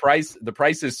 The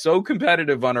price is so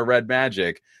competitive on a Red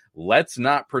Magic. Let's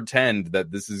not pretend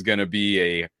that this is going to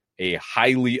be a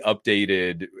highly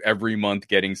updated, every month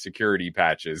getting security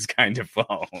patches kind of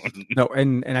phone. No,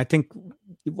 and I think,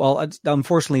 well,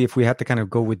 unfortunately, if we have to kind of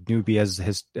go with newbie as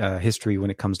his history when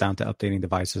it comes down to updating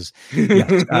devices,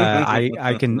 yes,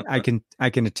 I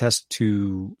can attest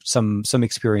to some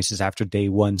experiences after day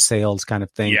one sales kind of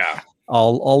thing. Yeah.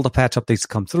 All the patch updates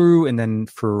come through, and then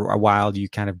for a while you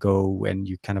kind of go and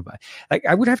you kind of like,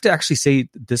 I would have to actually say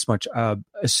this much.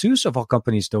 ASUS of all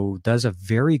companies though does a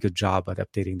very good job at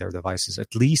updating their devices,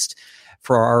 at least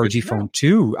for our ROG Phone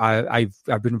 2. I've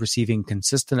been receiving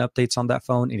consistent updates on that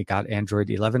phone, and it got Android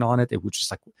 11 on it. It was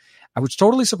just like, I was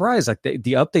totally surprised, like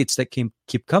the updates that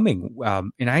keep coming.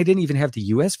 And I didn't even have the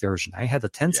US version. I had the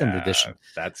Tencent edition.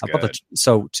 That's good.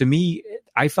 So to me,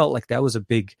 I felt like that was a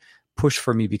big push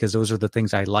for me because those are the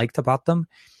things I liked about them.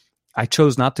 I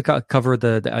chose not to cover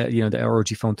the ROG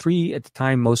Phone 3 at the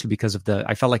time, mostly because of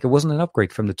I felt like it wasn't an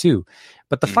upgrade from the 2,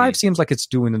 but the 5 seems like it's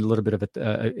doing a little bit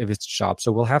of its job.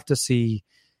 So we'll have to see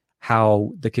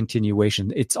how the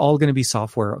continuation. It's all going to be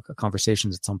software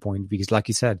conversations at some point, because, like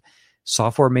you said,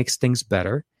 software makes things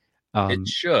better. It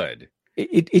should.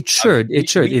 It should. It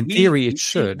should. In theory, it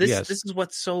should. Yes. This is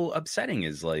what's so upsetting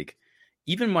is, like,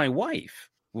 even my wife,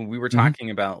 when we were talking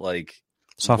about like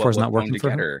software's not working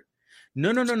for her.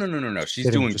 No. She's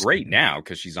doing great now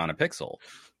because she's on a Pixel.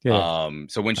 Yeah.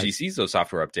 So when she sees those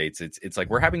software updates, it's like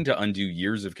we're having to undo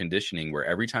years of conditioning where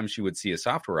every time she would see a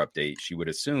software update, she would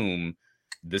assume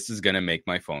this is going to make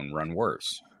my phone run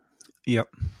worse. Yep.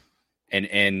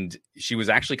 And she was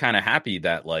actually kind of happy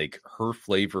that like her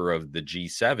flavor of the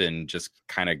G7 just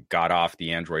kind of got off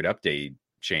the Android update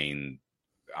chain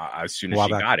as soon as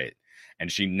she got it.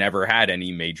 And she never had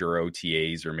any major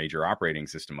OTAs or major operating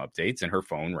system updates, and her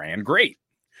phone ran great.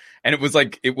 And it was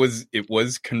like, it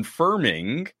was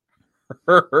confirming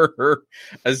her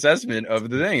assessment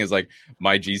of the thing. Is like,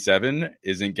 my G7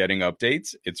 isn't getting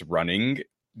updates. It's running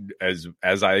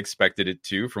as I expected it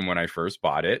to from when I first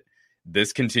bought it.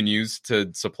 This continues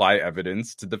to supply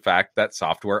evidence to the fact that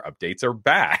software updates are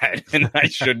bad and I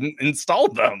shouldn't install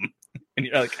them. And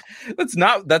you're like, that's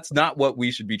not what we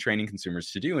should be training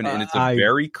consumers to do. And it's a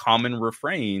very common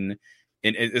refrain,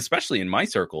 especially in my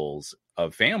circles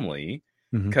of family,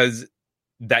 because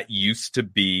that used to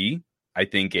be, I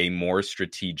think, a more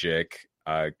strategic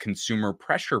consumer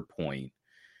pressure point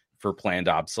for planned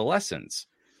obsolescence.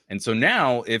 And so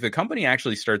now if a company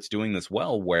actually starts doing this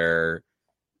well, where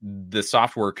the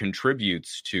software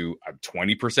contributes to a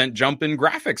 20% jump in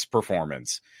graphics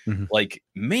performance, like,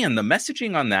 man, the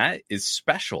messaging on that is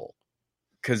special,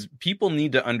 because people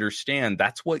need to understand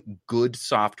that's what good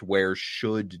software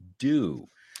should do.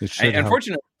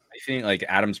 Unfortunately, I think like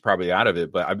Adam's probably out of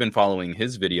it, but I've been following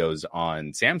his videos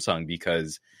on Samsung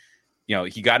because,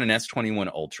 he got an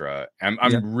S21 Ultra. I'm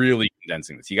really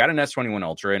condensing this. He got an S21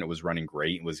 Ultra and it was running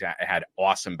great. It had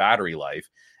awesome battery life.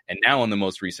 And now on the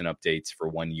most recent updates for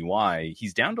One UI,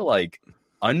 he's down to like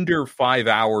under 5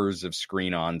 hours of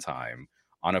screen on time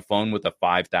on a phone with a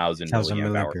 5,000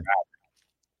 milliamp hour battery.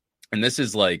 And this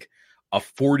is like a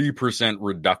 40%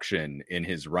 reduction in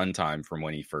his runtime from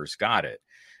when he first got it.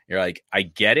 You're like, I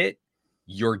get it.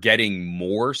 You're getting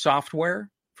more software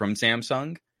from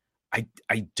Samsung.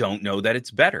 I don't know that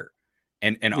it's better.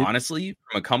 And honestly,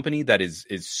 from a company that is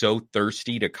so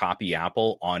thirsty to copy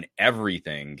Apple on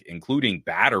everything, including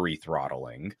battery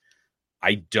throttling,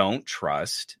 I don't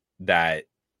trust that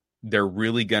they're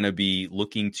really going to be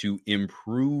looking to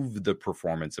improve the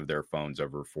performance of their phones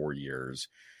over 4 years,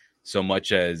 so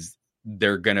much as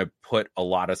they're going to put a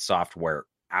lot of software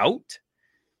out,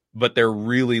 but they're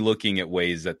really looking at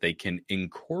ways that they can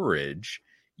encourage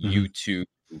you to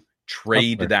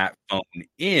trade that phone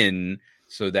in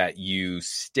so that you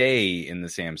stay in the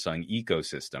Samsung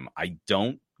ecosystem. I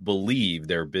don't believe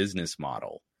their business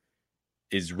model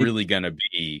is really going to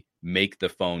be make the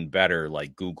phone better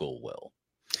like Google will.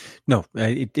 No,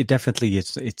 it definitely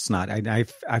it's not.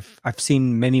 I've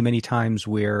seen many times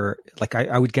where like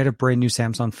I would get a brand new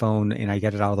Samsung phone and I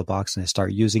get it out of the box and I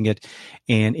start using it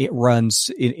and it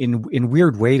runs in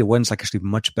weird way. It runs like actually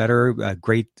much better,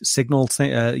 great signal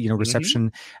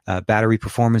reception, battery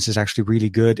performance is actually really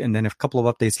good. And then a couple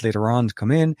of updates later on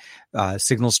come in,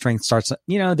 signal strength starts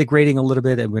degrading a little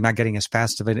bit, and we're not getting as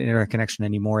fast of an internet connection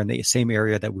anymore in the same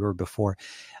area that we were before.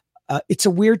 It's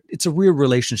a weird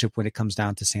relationship when it comes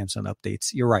down to Samsung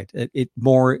updates. You're right. It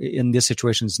more in this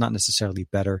situation is not necessarily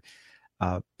better.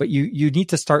 But you need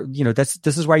to start,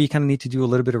 this is why you kind of need to do a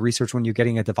little bit of research when you're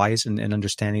getting a device and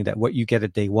understanding that what you get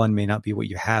at day one may not be what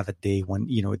you have at day one,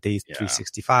 day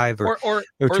 365 or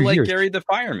 2 like years. Gary the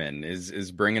Fireman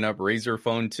is bringing up Razer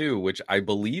Phone 2, which I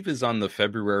believe is on the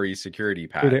February security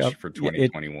patch for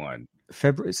 2021.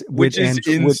 February, which is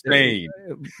insane.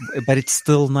 But it's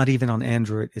still not even on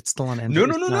Android. It's still on Android.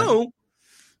 No.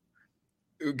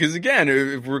 Because again,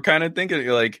 if we're kind of thinking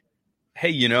like,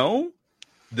 hey,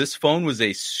 this phone was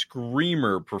a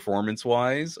screamer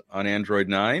performance-wise on Android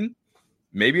 9.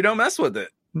 Maybe don't mess with it.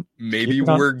 Maybe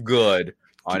we're good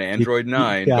on Android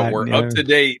 9, but we're up to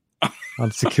date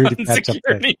on security patch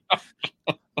update.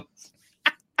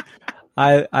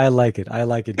 I like it. I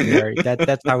like it, Gary.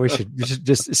 That's how we should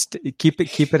just keep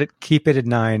it at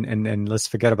 9, and let's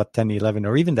forget about 10, 11,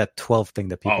 or even that 12 thing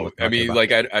that people. I mean, about.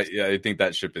 Like I think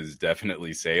that ship is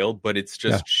definitely sailed, but it's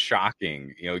just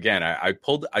shocking. Again, I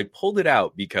pulled it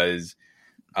out because,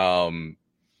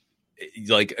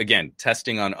 like again,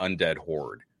 testing on Undead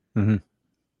Horde. Mm-hmm.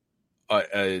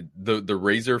 The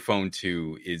Razer Phone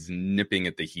 2 is nipping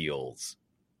at the heels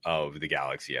of the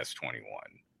Galaxy S21.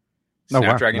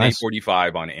 Snapdragon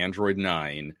 845 on Android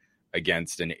 9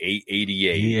 against an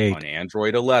 888 on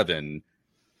Android 11.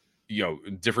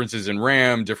 Differences in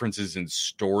RAM, differences in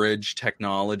storage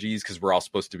technologies, because we're all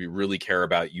supposed to be really care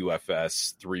about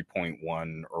UFS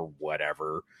 3.1 or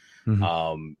whatever.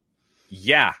 Mm-hmm.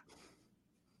 It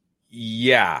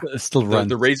still runs.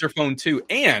 The Razer Phone 2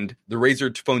 and the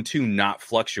Razer Phone 2 not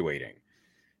fluctuating.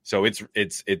 So it's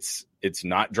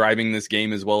not driving this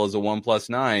game as well as a OnePlus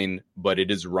 9, but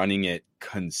it is running it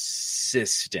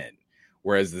consistent.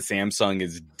 Whereas the Samsung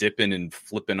is dipping and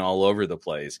flipping all over the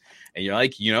place. And you're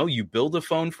like, you build a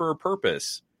phone for a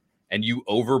purpose and you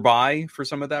overbuy for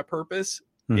some of that purpose.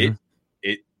 Mm-hmm.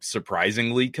 It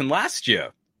surprisingly can last you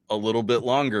a little bit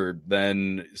longer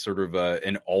than sort of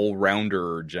an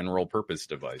all-rounder general purpose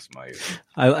device might.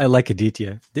 I like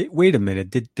Aditya. Wait a minute.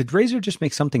 Did Razer just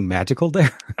make something magical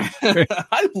there?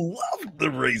 I love the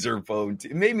Razer Phone.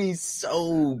 It made me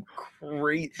so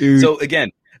great. Dude, so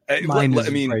again,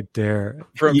 right there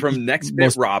from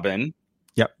Nextbit Robin,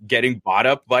 getting bought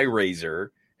up by Razer,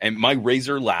 and my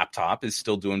Razer laptop is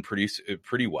still doing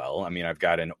pretty well. I mean, I've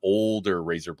got an older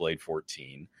Razer Blade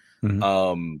 14.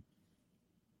 Mm-hmm.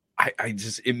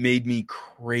 It made me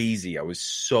crazy. I was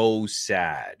so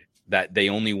sad that they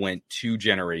only went 2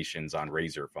 generations on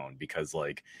Razer Phone, because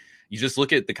like you just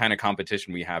look at the kind of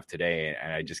competition we have today,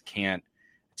 and I just can't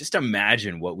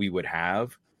imagine what we would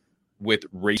have with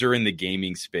Razer in the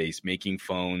gaming space making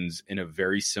phones in a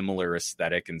very similar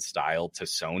aesthetic and style to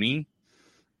Sony.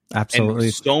 Absolutely.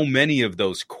 And so many of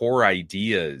those core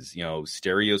ideas,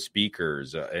 stereo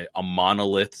speakers, a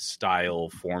monolith style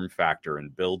form factor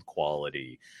and build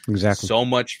quality. Exactly. So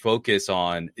much focus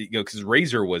on, because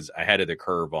Razer was ahead of the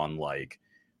curve on like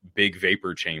big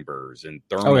vapor chambers and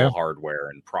thermal hardware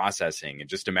and processing. And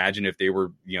just imagine if they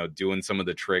were, doing some of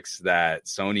the tricks that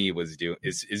Sony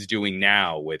is doing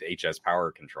now with HS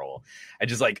power control. I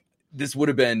just like, this would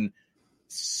have been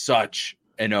such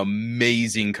an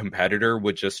amazing competitor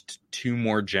with just 2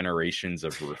 more generations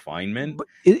of refinement. But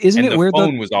isn't it weird? The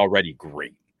phone was already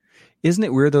great. Isn't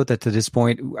it weird though that to this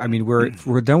point, I mean, we're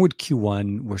done with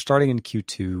Q1, we're starting in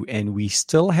Q2, and we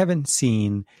still haven't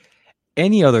seen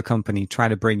any other company try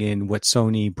to bring in what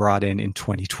Sony brought in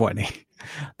 2020.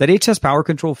 That HS power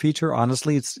control feature,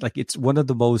 honestly, it's one of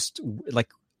the most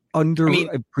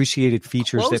underappreciated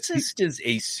features. Closest is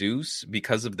Asus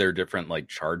because of their different like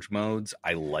charge modes.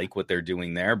 I like what they're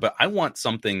doing there, but I want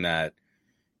something that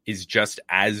is just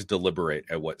as deliberate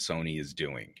at what Sony is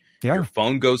doing. Yeah. Your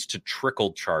phone goes to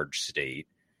trickle charge state,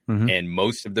 and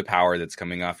most of the power that's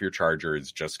coming off your charger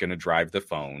is just going to drive the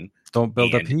phone. Don't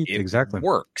build up heat. Exactly.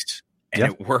 Works. And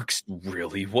it works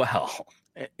really well.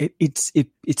 It's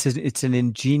an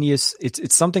ingenious.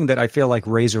 It's something that I feel like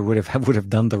Razer would have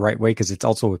done the right way, because it's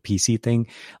also a PC thing.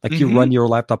 Like you run your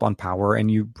laptop on power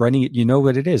and you running it. You know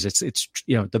what it is. It's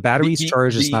the battery's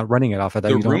charged. It's not running it off of that.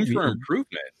 The room for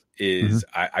improvement is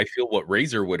I feel what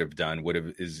Razer would have done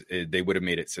they would have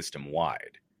made it system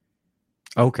wide.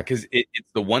 Okay, because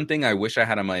it's the one thing I wish I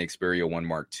had on my Xperia 1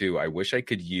 Mark II. I wish I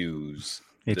could use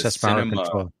HS power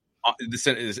control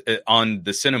on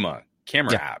the cinema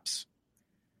camera apps,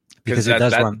 because it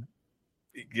does run.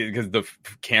 Because the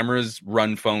cameras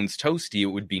run phones toasty, it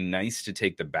would be nice to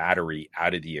take the battery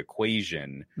out of the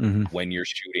equation when you're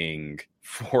shooting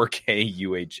 4K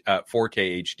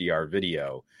 4K HDR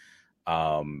video.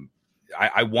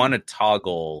 I want to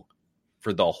toggle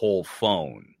for the whole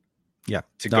phone Yeah.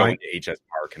 to No, go into HS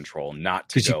Power Control, not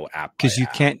to go app by because you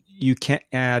app. can't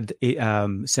add a,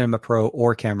 Cinema Pro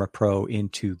or Camera Pro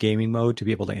into gaming mode to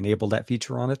be able to enable that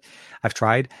feature on it. I've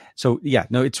tried. So yeah,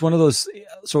 no, it's one of those.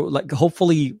 So like,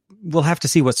 hopefully, we'll have to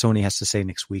see what Sony has to say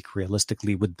next week.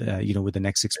 Realistically, with with the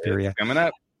next Xperia It's coming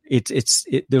up.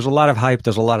 There's a lot of hype.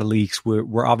 There's a lot of leaks.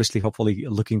 We're obviously hopefully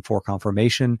looking for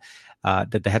confirmation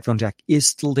that the headphone jack is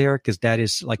still there, because that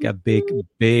is like a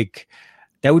big.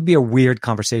 That would be a weird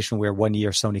conversation where one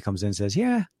year Sony comes in and says,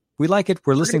 "Yeah, we like it.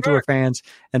 We're listening to our fans,"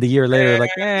 and the year later,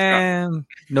 like,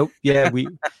 nope, yeah, we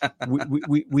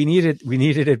needed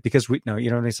it because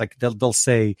and it's like they'll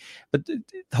say, but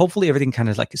hopefully everything kind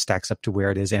of like stacks up to where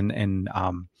it is, and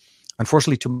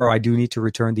unfortunately tomorrow I do need to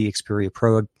return the Xperia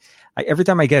Pro. Every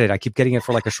time I get it, I keep getting it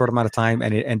for like a short amount of time,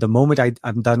 and the moment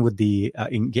I'm done with the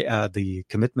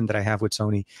commitment that I have with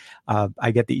Sony, I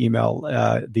get the email,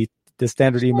 the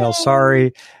standard email.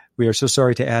 Sorry, we are so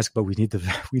sorry to ask, but we need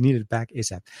it back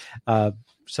ASAP.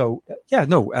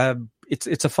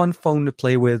 It's a fun phone to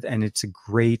play with, and it's a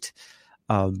great,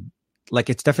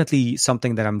 it's definitely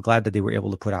something that I'm glad that they were able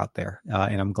to put out there,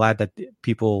 and I'm glad that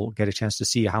people get a chance to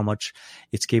see how much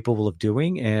it's capable of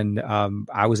doing. And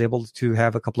I was able to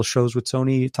have a couple of shows with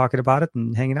Sony talking about it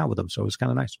and hanging out with them, so it was kind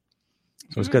of nice.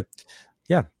 So it was good.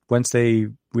 Yeah, Wednesday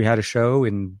we had a show,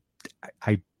 and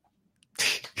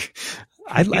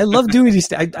I love doing these.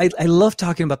 I love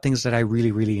talking about things that I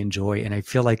really, really enjoy. And I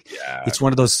feel like it's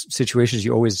one of those situations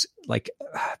you always like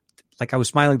I was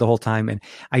smiling the whole time, and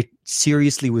I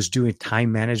seriously was doing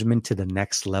time management to the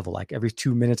next level. Like every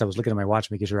 2 minutes I was looking at my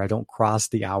watch, making sure I don't cross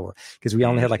the hour, because we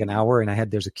only had like an hour, and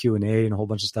there's a Q&A and a whole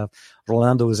bunch of stuff.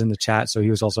 Rolando was in the chat, so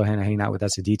he was also hanging out with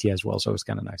us at DT as well. So it was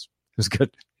kind of nice. It was good.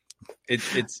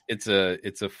 It's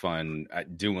a fun,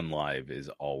 doing live is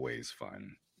always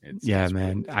fun. It's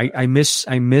man. Really I miss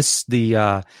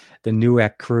the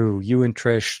NUAC crew, you and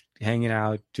Trish hanging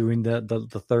out, doing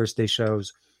the Thursday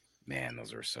shows. Man,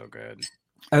 those are so good.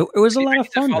 It was a lot of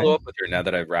fun. Follow up with her now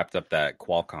that I've wrapped up that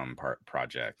Qualcomm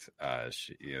project.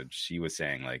 She was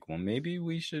saying like, well, maybe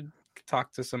we should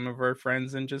talk to some of our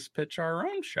friends and just pitch our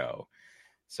own show.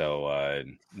 So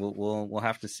we'll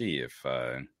have to see if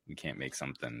we can't make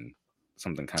something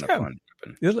kind of fun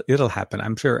happen. It'll happen.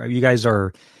 I'm sure you guys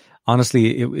are.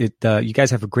 Honestly, you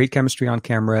guys have a great chemistry on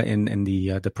camera, and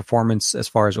the performance as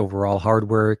far as overall hard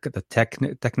work, the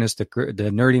techness, the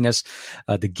nerdiness,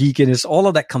 the geekiness, all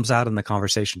of that comes out in the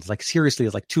conversations. Like seriously,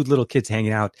 it's like two little kids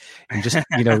hanging out and just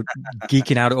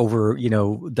geeking out over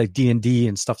the D&D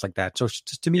and stuff like that. So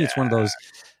just, to me, it's one of those.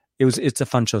 It's a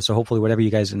fun show. So hopefully, whatever you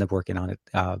guys end up working on it,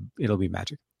 it'll be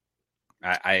magic.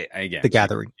 I again, the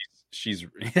gathering. She's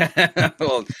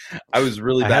well. I was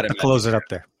really bad at close it up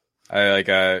there.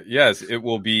 Yes, it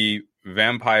will be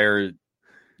Vampire: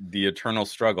 The Eternal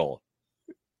Struggle.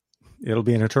 It'll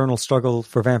be an eternal struggle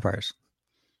for vampires.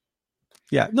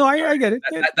 Yeah, no, I get it.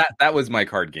 That was my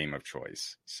card game of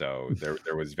choice. So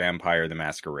there was Vampire: The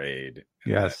Masquerade.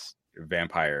 Yes.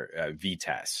 Vampire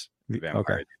Vitesse.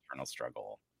 Vampire: The Eternal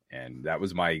Struggle, and I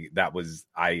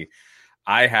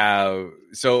have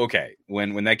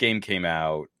when that game came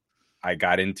out, I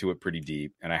got into it pretty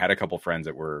deep, and I had a couple friends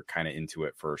that were kind of into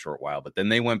it for a short while, but then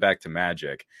they went back to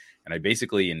Magic, and I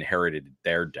basically inherited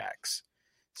their decks.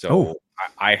 So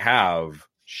I have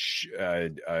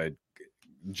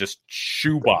just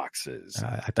shoe boxes.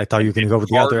 I thought you were going to go with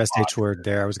the other SH word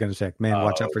there. I was going to say, man,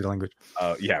 watch out for the language.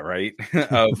 Yeah, right.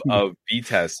 of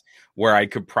V-Test, where I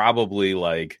could probably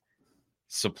like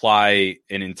supply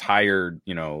an entire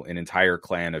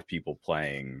clan of people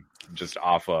playing just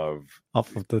off of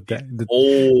the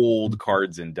old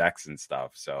cards and decks and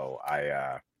stuff. So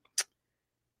I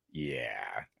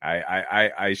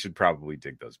should probably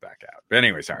dig those back out. But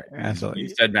anyway, sorry. Absolutely. You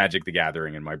said Magic the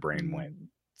Gathering and my brain went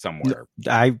somewhere.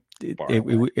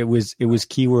 It was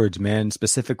keywords, man,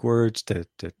 specific words to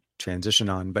transition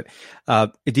on. But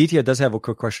Aditya does have a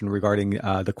quick question regarding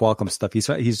the Qualcomm stuff.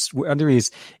 He's wondering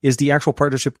is the actual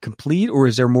partnership complete, or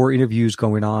is there more interviews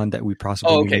going on that we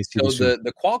possibly may see? So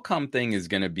the Qualcomm thing is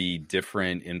going to be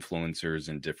different influencers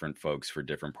and different folks for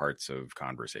different parts of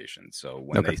conversations. So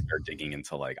when they start digging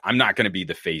into I'm not going to be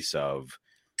the face of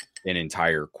an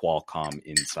entire Qualcomm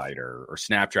insider or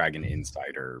Snapdragon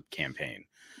insider campaign.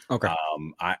 Okay.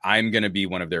 I'm going to be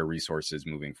one of their resources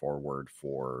moving forward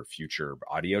for future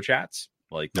audio chats.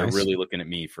 They're really looking at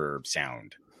me for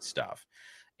sound stuff.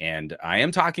 And I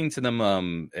am talking to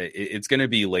them. It's going to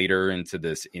be later into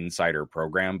this insider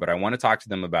program, but I want to talk to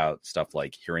them about stuff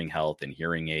like hearing health and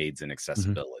hearing aids and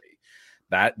accessibility.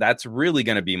 That's really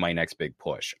going to be my next big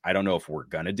push. I don't know if we're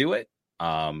going to do it.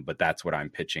 but that's what I'm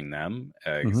pitching them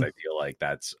because I feel like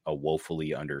that's a woefully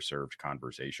underserved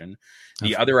conversation.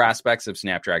 The other aspects of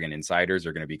Snapdragon Insiders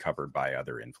are going to be covered by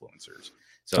other influencers.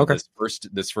 So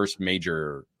this first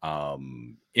major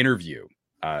interview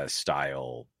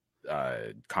style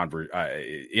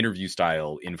interview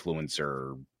style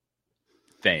influencer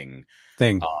thing.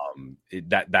 This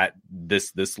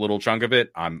little chunk of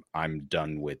it, I'm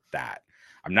done with that.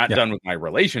 I'm not done with my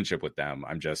relationship with them.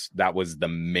 That was the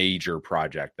major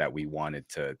project that we wanted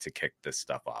to kick this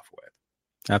stuff off with.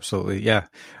 Absolutely. Yeah.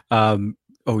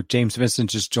 James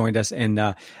Vincent just joined us, and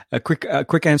a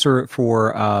quick answer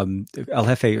for El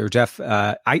Jefe or Jeff.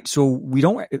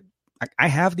 I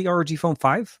have the ROG Phone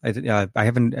 5. I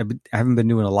haven't been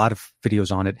doing a lot of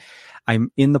videos on it.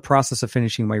 I'm in the process of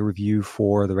finishing my review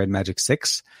for the Red Magic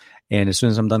 6. And as soon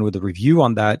as I'm done with the review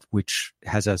on that, which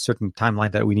has a certain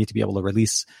timeline that we need to be able to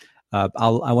release, I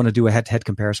want to do a head-to-head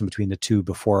comparison between the two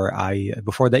before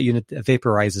that unit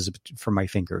vaporizes from my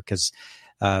finger, because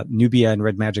Nubia and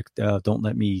Red Magic don't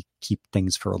let me keep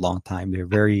things for a long time.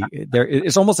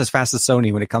 It's almost as fast as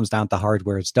Sony when it comes down to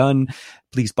hardware. It's done.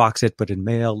 Please box it, put in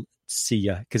mail. See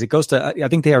ya. Because it goes to, I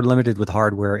think they are limited with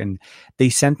hardware, and they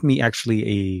sent me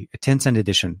actually a 10-cent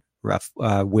edition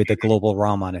with a global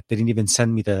ROM on it. They didn't even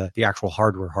send me the actual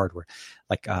hardware.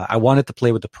 Like I wanted to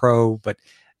play with the Pro, but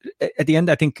at the end,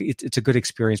 I think it's a good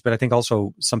experience. But I think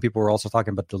also some people were also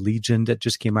talking about the Legion that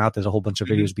just came out. There's a whole bunch of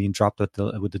videos being dropped with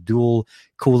the dual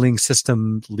cooling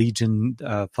system Legion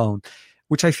phone,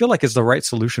 which I feel like is the right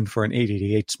solution for an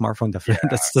 888 smartphone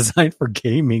that's designed for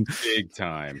gaming. Big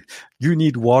time. You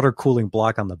need water cooling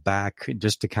block on the back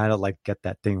just to kind of like get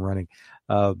that thing running.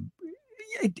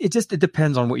 It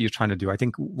depends on what you're trying to do. I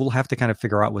think we'll have to kind of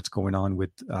figure out what's going on with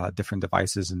different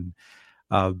devices. And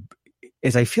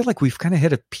as I feel like we've kind of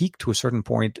hit a peak to a certain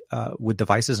point with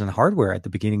devices and hardware at the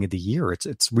beginning of the year.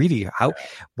 It's really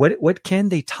what can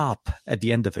they top at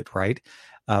the end of it, right?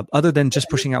 Other than just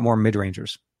pushing out more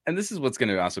mid-rangers. And this is what's going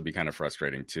to also be kind of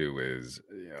frustrating too, is,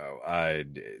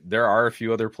 there are a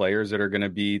few other players that are going to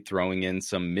be throwing in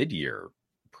some mid-year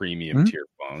premium tier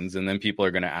phones. And then people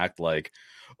are going to act like,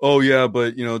 oh yeah,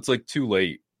 but it's like too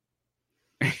late.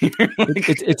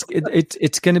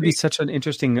 It's going to be such an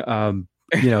interesting, you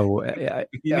need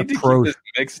to keep this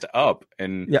mixed up.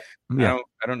 And I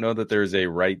don't know that there's a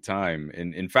right time.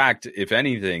 And in fact, if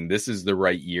anything, this is the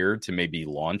right year to maybe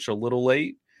launch a little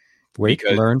late.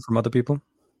 Learn from other people.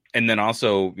 And then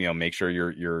also, make sure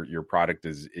your product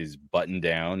is buttoned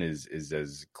down, is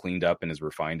as cleaned up and as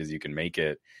refined as you can make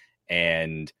it.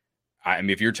 And I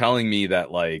mean, if you're telling me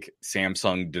that like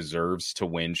Samsung deserves to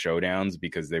win showdowns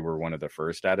because they were one of the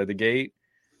first out of the gate,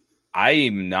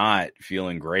 I'm not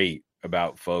feeling great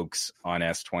about folks on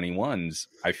S21s.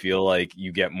 I feel like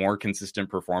you get more consistent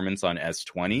performance on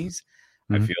S20s.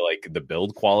 I feel like the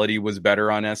build quality was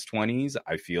better on S20s.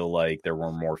 I feel like there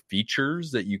were more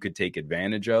features that you could take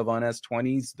advantage of on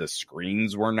S20s. The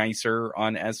screens were nicer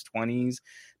on S20s.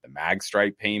 The mag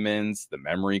stripe payments, the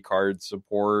memory card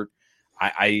support.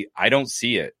 I don't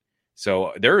see it.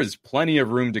 So there is plenty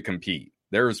of room to compete.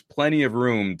 There is plenty of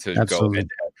room to go head to head.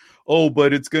 Oh,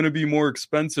 but it's going to be more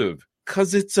expensive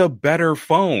because it's a better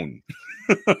phone.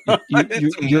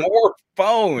 It's more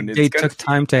phone. They took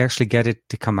time to actually get it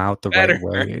to come out the right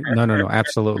way. No,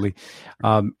 absolutely.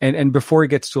 And before it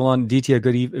gets too long,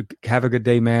 DT, have a good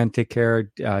day, man. Take care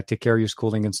of your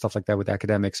schooling and stuff like that with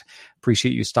academics.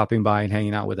 Appreciate you stopping by and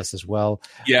hanging out with us as well.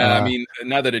 Yeah, I mean,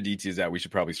 now that a DT is out, we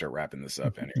should probably start wrapping this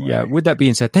up anyway. Yeah. With that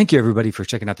being said, thank you everybody for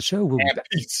checking out the show.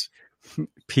 Peace.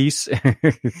 Peace.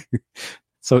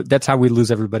 So that's how we lose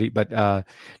everybody. But no,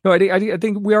 I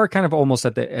think we are kind of almost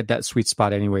at that sweet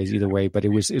spot, anyways. Either way, but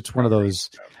it's one of those.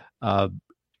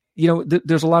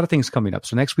 There's a lot of things coming up.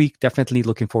 So next week, definitely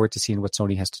looking forward to seeing what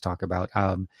Sony has to talk about.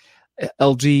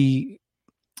 LG,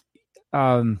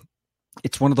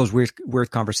 it's one of those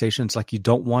weird conversations. Like you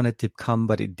don't want it to come,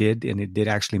 but it did, and it did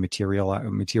actually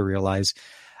materialize.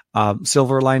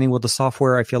 Silver lining with the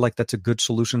software, I feel like that's a good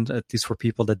solution, at least for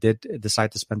people that did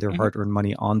decide to spend their hard-earned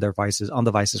money on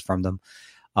devices from them.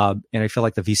 And I feel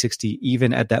like the V60,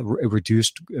 even at that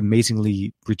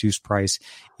amazingly reduced price,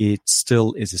 it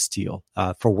still is a steal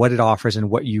for what it offers and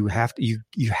what you have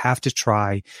to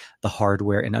try the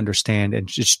hardware and understand and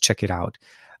just check it out.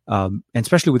 And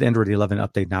especially with Android 11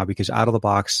 update now, because out of the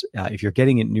box, if you're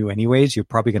getting it new anyways, you're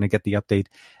probably going to get the update,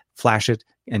 flash it,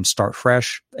 and start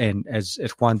fresh. And as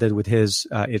Juan did with his,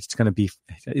 it's going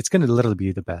to literally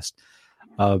be the best.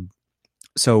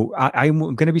 So I'm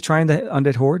going to be trying the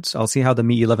Undead Hordes. I'll see how the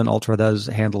Mi 11 Ultra does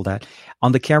handle that.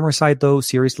 On the camera side, though,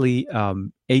 seriously,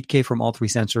 8K from all three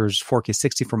sensors, 4K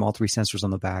 60 from all three sensors on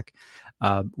the back.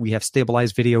 We have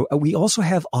stabilized video. We also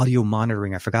have audio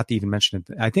monitoring. I forgot to even mention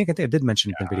it. I think I did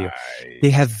mention it in the video.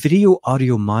 They have video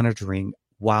audio monitoring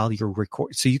while you're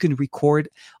recording. So you can record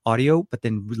audio, but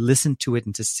then listen to it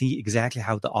and to see exactly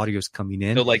how the audio is coming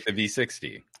in. So like the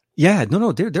V60. Yeah,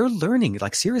 no, they're learning.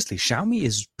 Like seriously, Xiaomi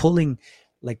is pulling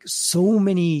like so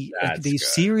many. Like, they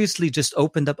seriously just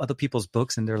opened up other people's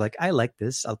books and they're like, I like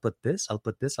this. I'll put this. I'll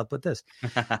put this. I'll put this.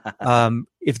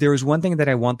 If there is one thing that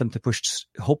I want them to push,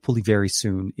 hopefully very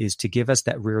soon, is to give us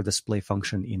that rear display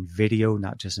function in video,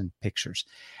 not just in pictures.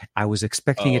 I was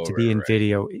expecting it to be in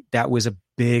video. That was a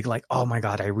big, like, oh my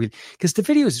God, because the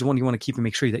video is the one you want to keep and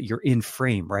make sure that you're in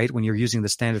frame, right? When you're using the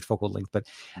standard focal length, but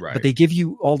they give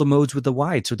you all the modes with the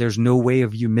wide. So there's no way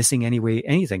of you missing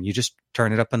anything. You just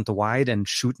turn it up into wide and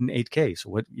shoot in 8K.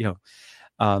 So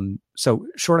so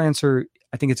short answer,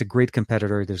 I think it's a great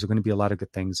competitor. There's going to be a lot of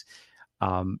good things.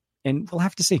 And we'll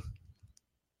have to see,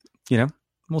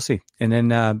 we'll see. And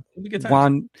then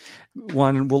Juan,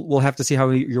 we'll have to see how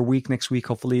your week next week.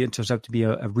 Hopefully it turns out to be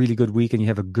a really good week and you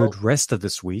have a good rest of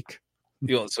this week.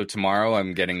 So tomorrow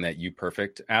I'm getting that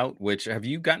UPerfect out, which have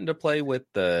you gotten to play with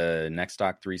the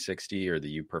Nextdock 360 or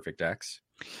the UPerfect X?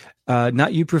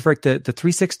 Not UPerfect, the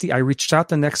 360. I reached out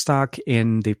to Nextdock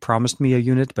and they promised me a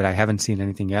unit, but I haven't seen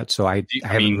anything yet. So do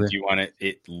you want it?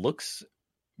 It looks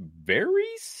very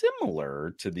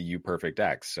similar to the UPerfect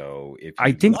X. So if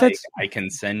I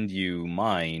can send you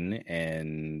mine,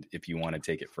 and if you want to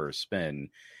take it for a spin,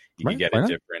 you can get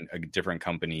a different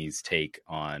company's take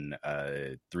on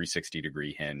a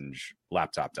 360-degree hinge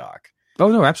laptop dock. Oh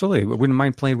no, absolutely. I wouldn't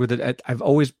mind playing with it. I've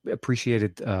always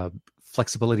appreciated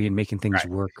flexibility in making things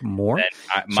work more.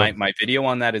 My video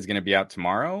on that is going to be out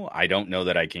tomorrow. I don't know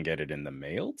that I can get it in the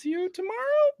mail to you tomorrow,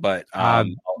 but I'll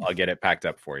get it packed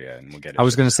up for you and we'll get it. I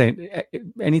was going to say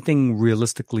anything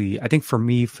realistically, I think for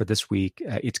me for this week,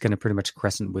 it's going to pretty much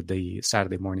crescent with the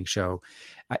Saturday morning show.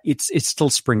 It's still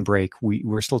spring break.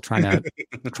 We're still trying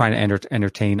to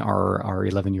entertain our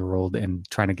 11-year-old and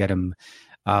trying to get him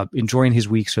enjoying his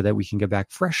week so that we can get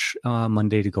back fresh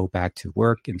Monday to go back to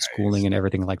work and schooling and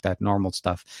everything like that, normal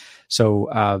stuff.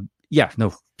 So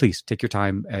please take your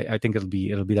time. I think it'll be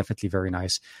definitely very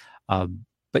nice.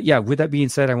 But yeah, with that being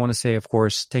said, I want to say, of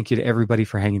course, thank you to everybody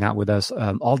for hanging out with us.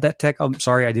 All That Tech, I'm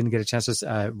sorry I didn't get a chance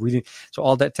to read. So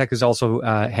All That Tech is also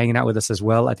hanging out with us as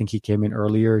well. I think he came in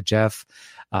earlier. Jeff,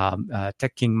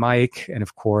 Tech King Mike, and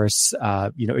of course,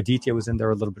 Aditya was in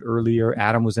there a little bit earlier.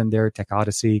 Adam was in there. Tech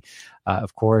Odyssey,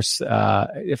 of course.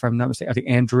 If I'm not mistaken, I think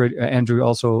Andrew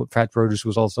also, Fat Produce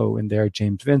was also in there.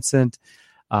 James Vincent,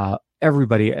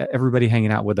 everybody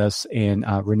hanging out with us, and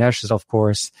Ranesh is of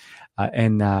course,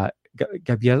 and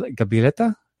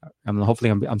Gabrieleta. Hopefully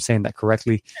I'm saying that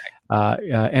correctly.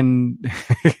 And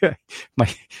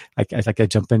I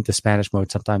jump into Spanish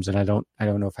mode sometimes, and I don't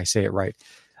know if I say it right.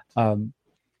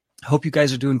 Hope you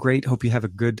guys are doing great. Hope you have a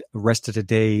good rest of the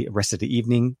day, rest of the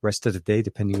evening, rest of the day,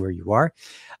 depending where you are.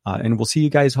 And we'll see you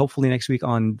guys hopefully next week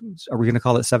on, are we going to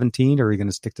call it 17 or are we going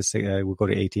to stick to, we'll go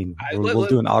to 18? We'll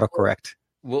do an autocorrect.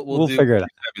 We'll figure it out.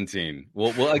 17.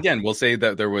 We'll say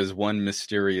that there was one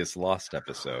mysterious lost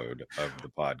episode of the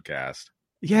podcast.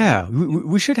 Yeah,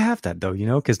 we should have that though,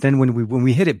 because then when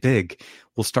we hit it big,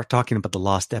 we'll start talking about the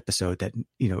lost episode that,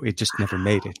 it just never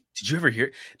made it. Did you ever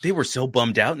hear? They were so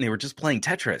bummed out and they were just playing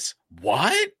Tetris.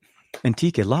 What? And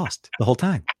TK lost the whole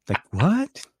time. Like,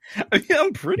 what?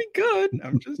 I'm pretty good.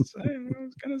 I'm just saying. I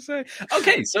was gonna say.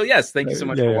 Okay, so yes, thank you so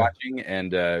much for watching,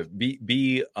 and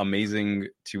be amazing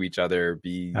to each other.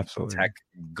 Be absolutely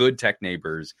good tech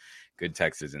neighbors, good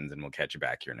tech citizens, and we'll catch you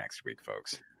back here next week,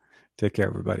 folks. Take care,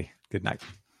 everybody. Good night.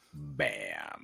 Bam.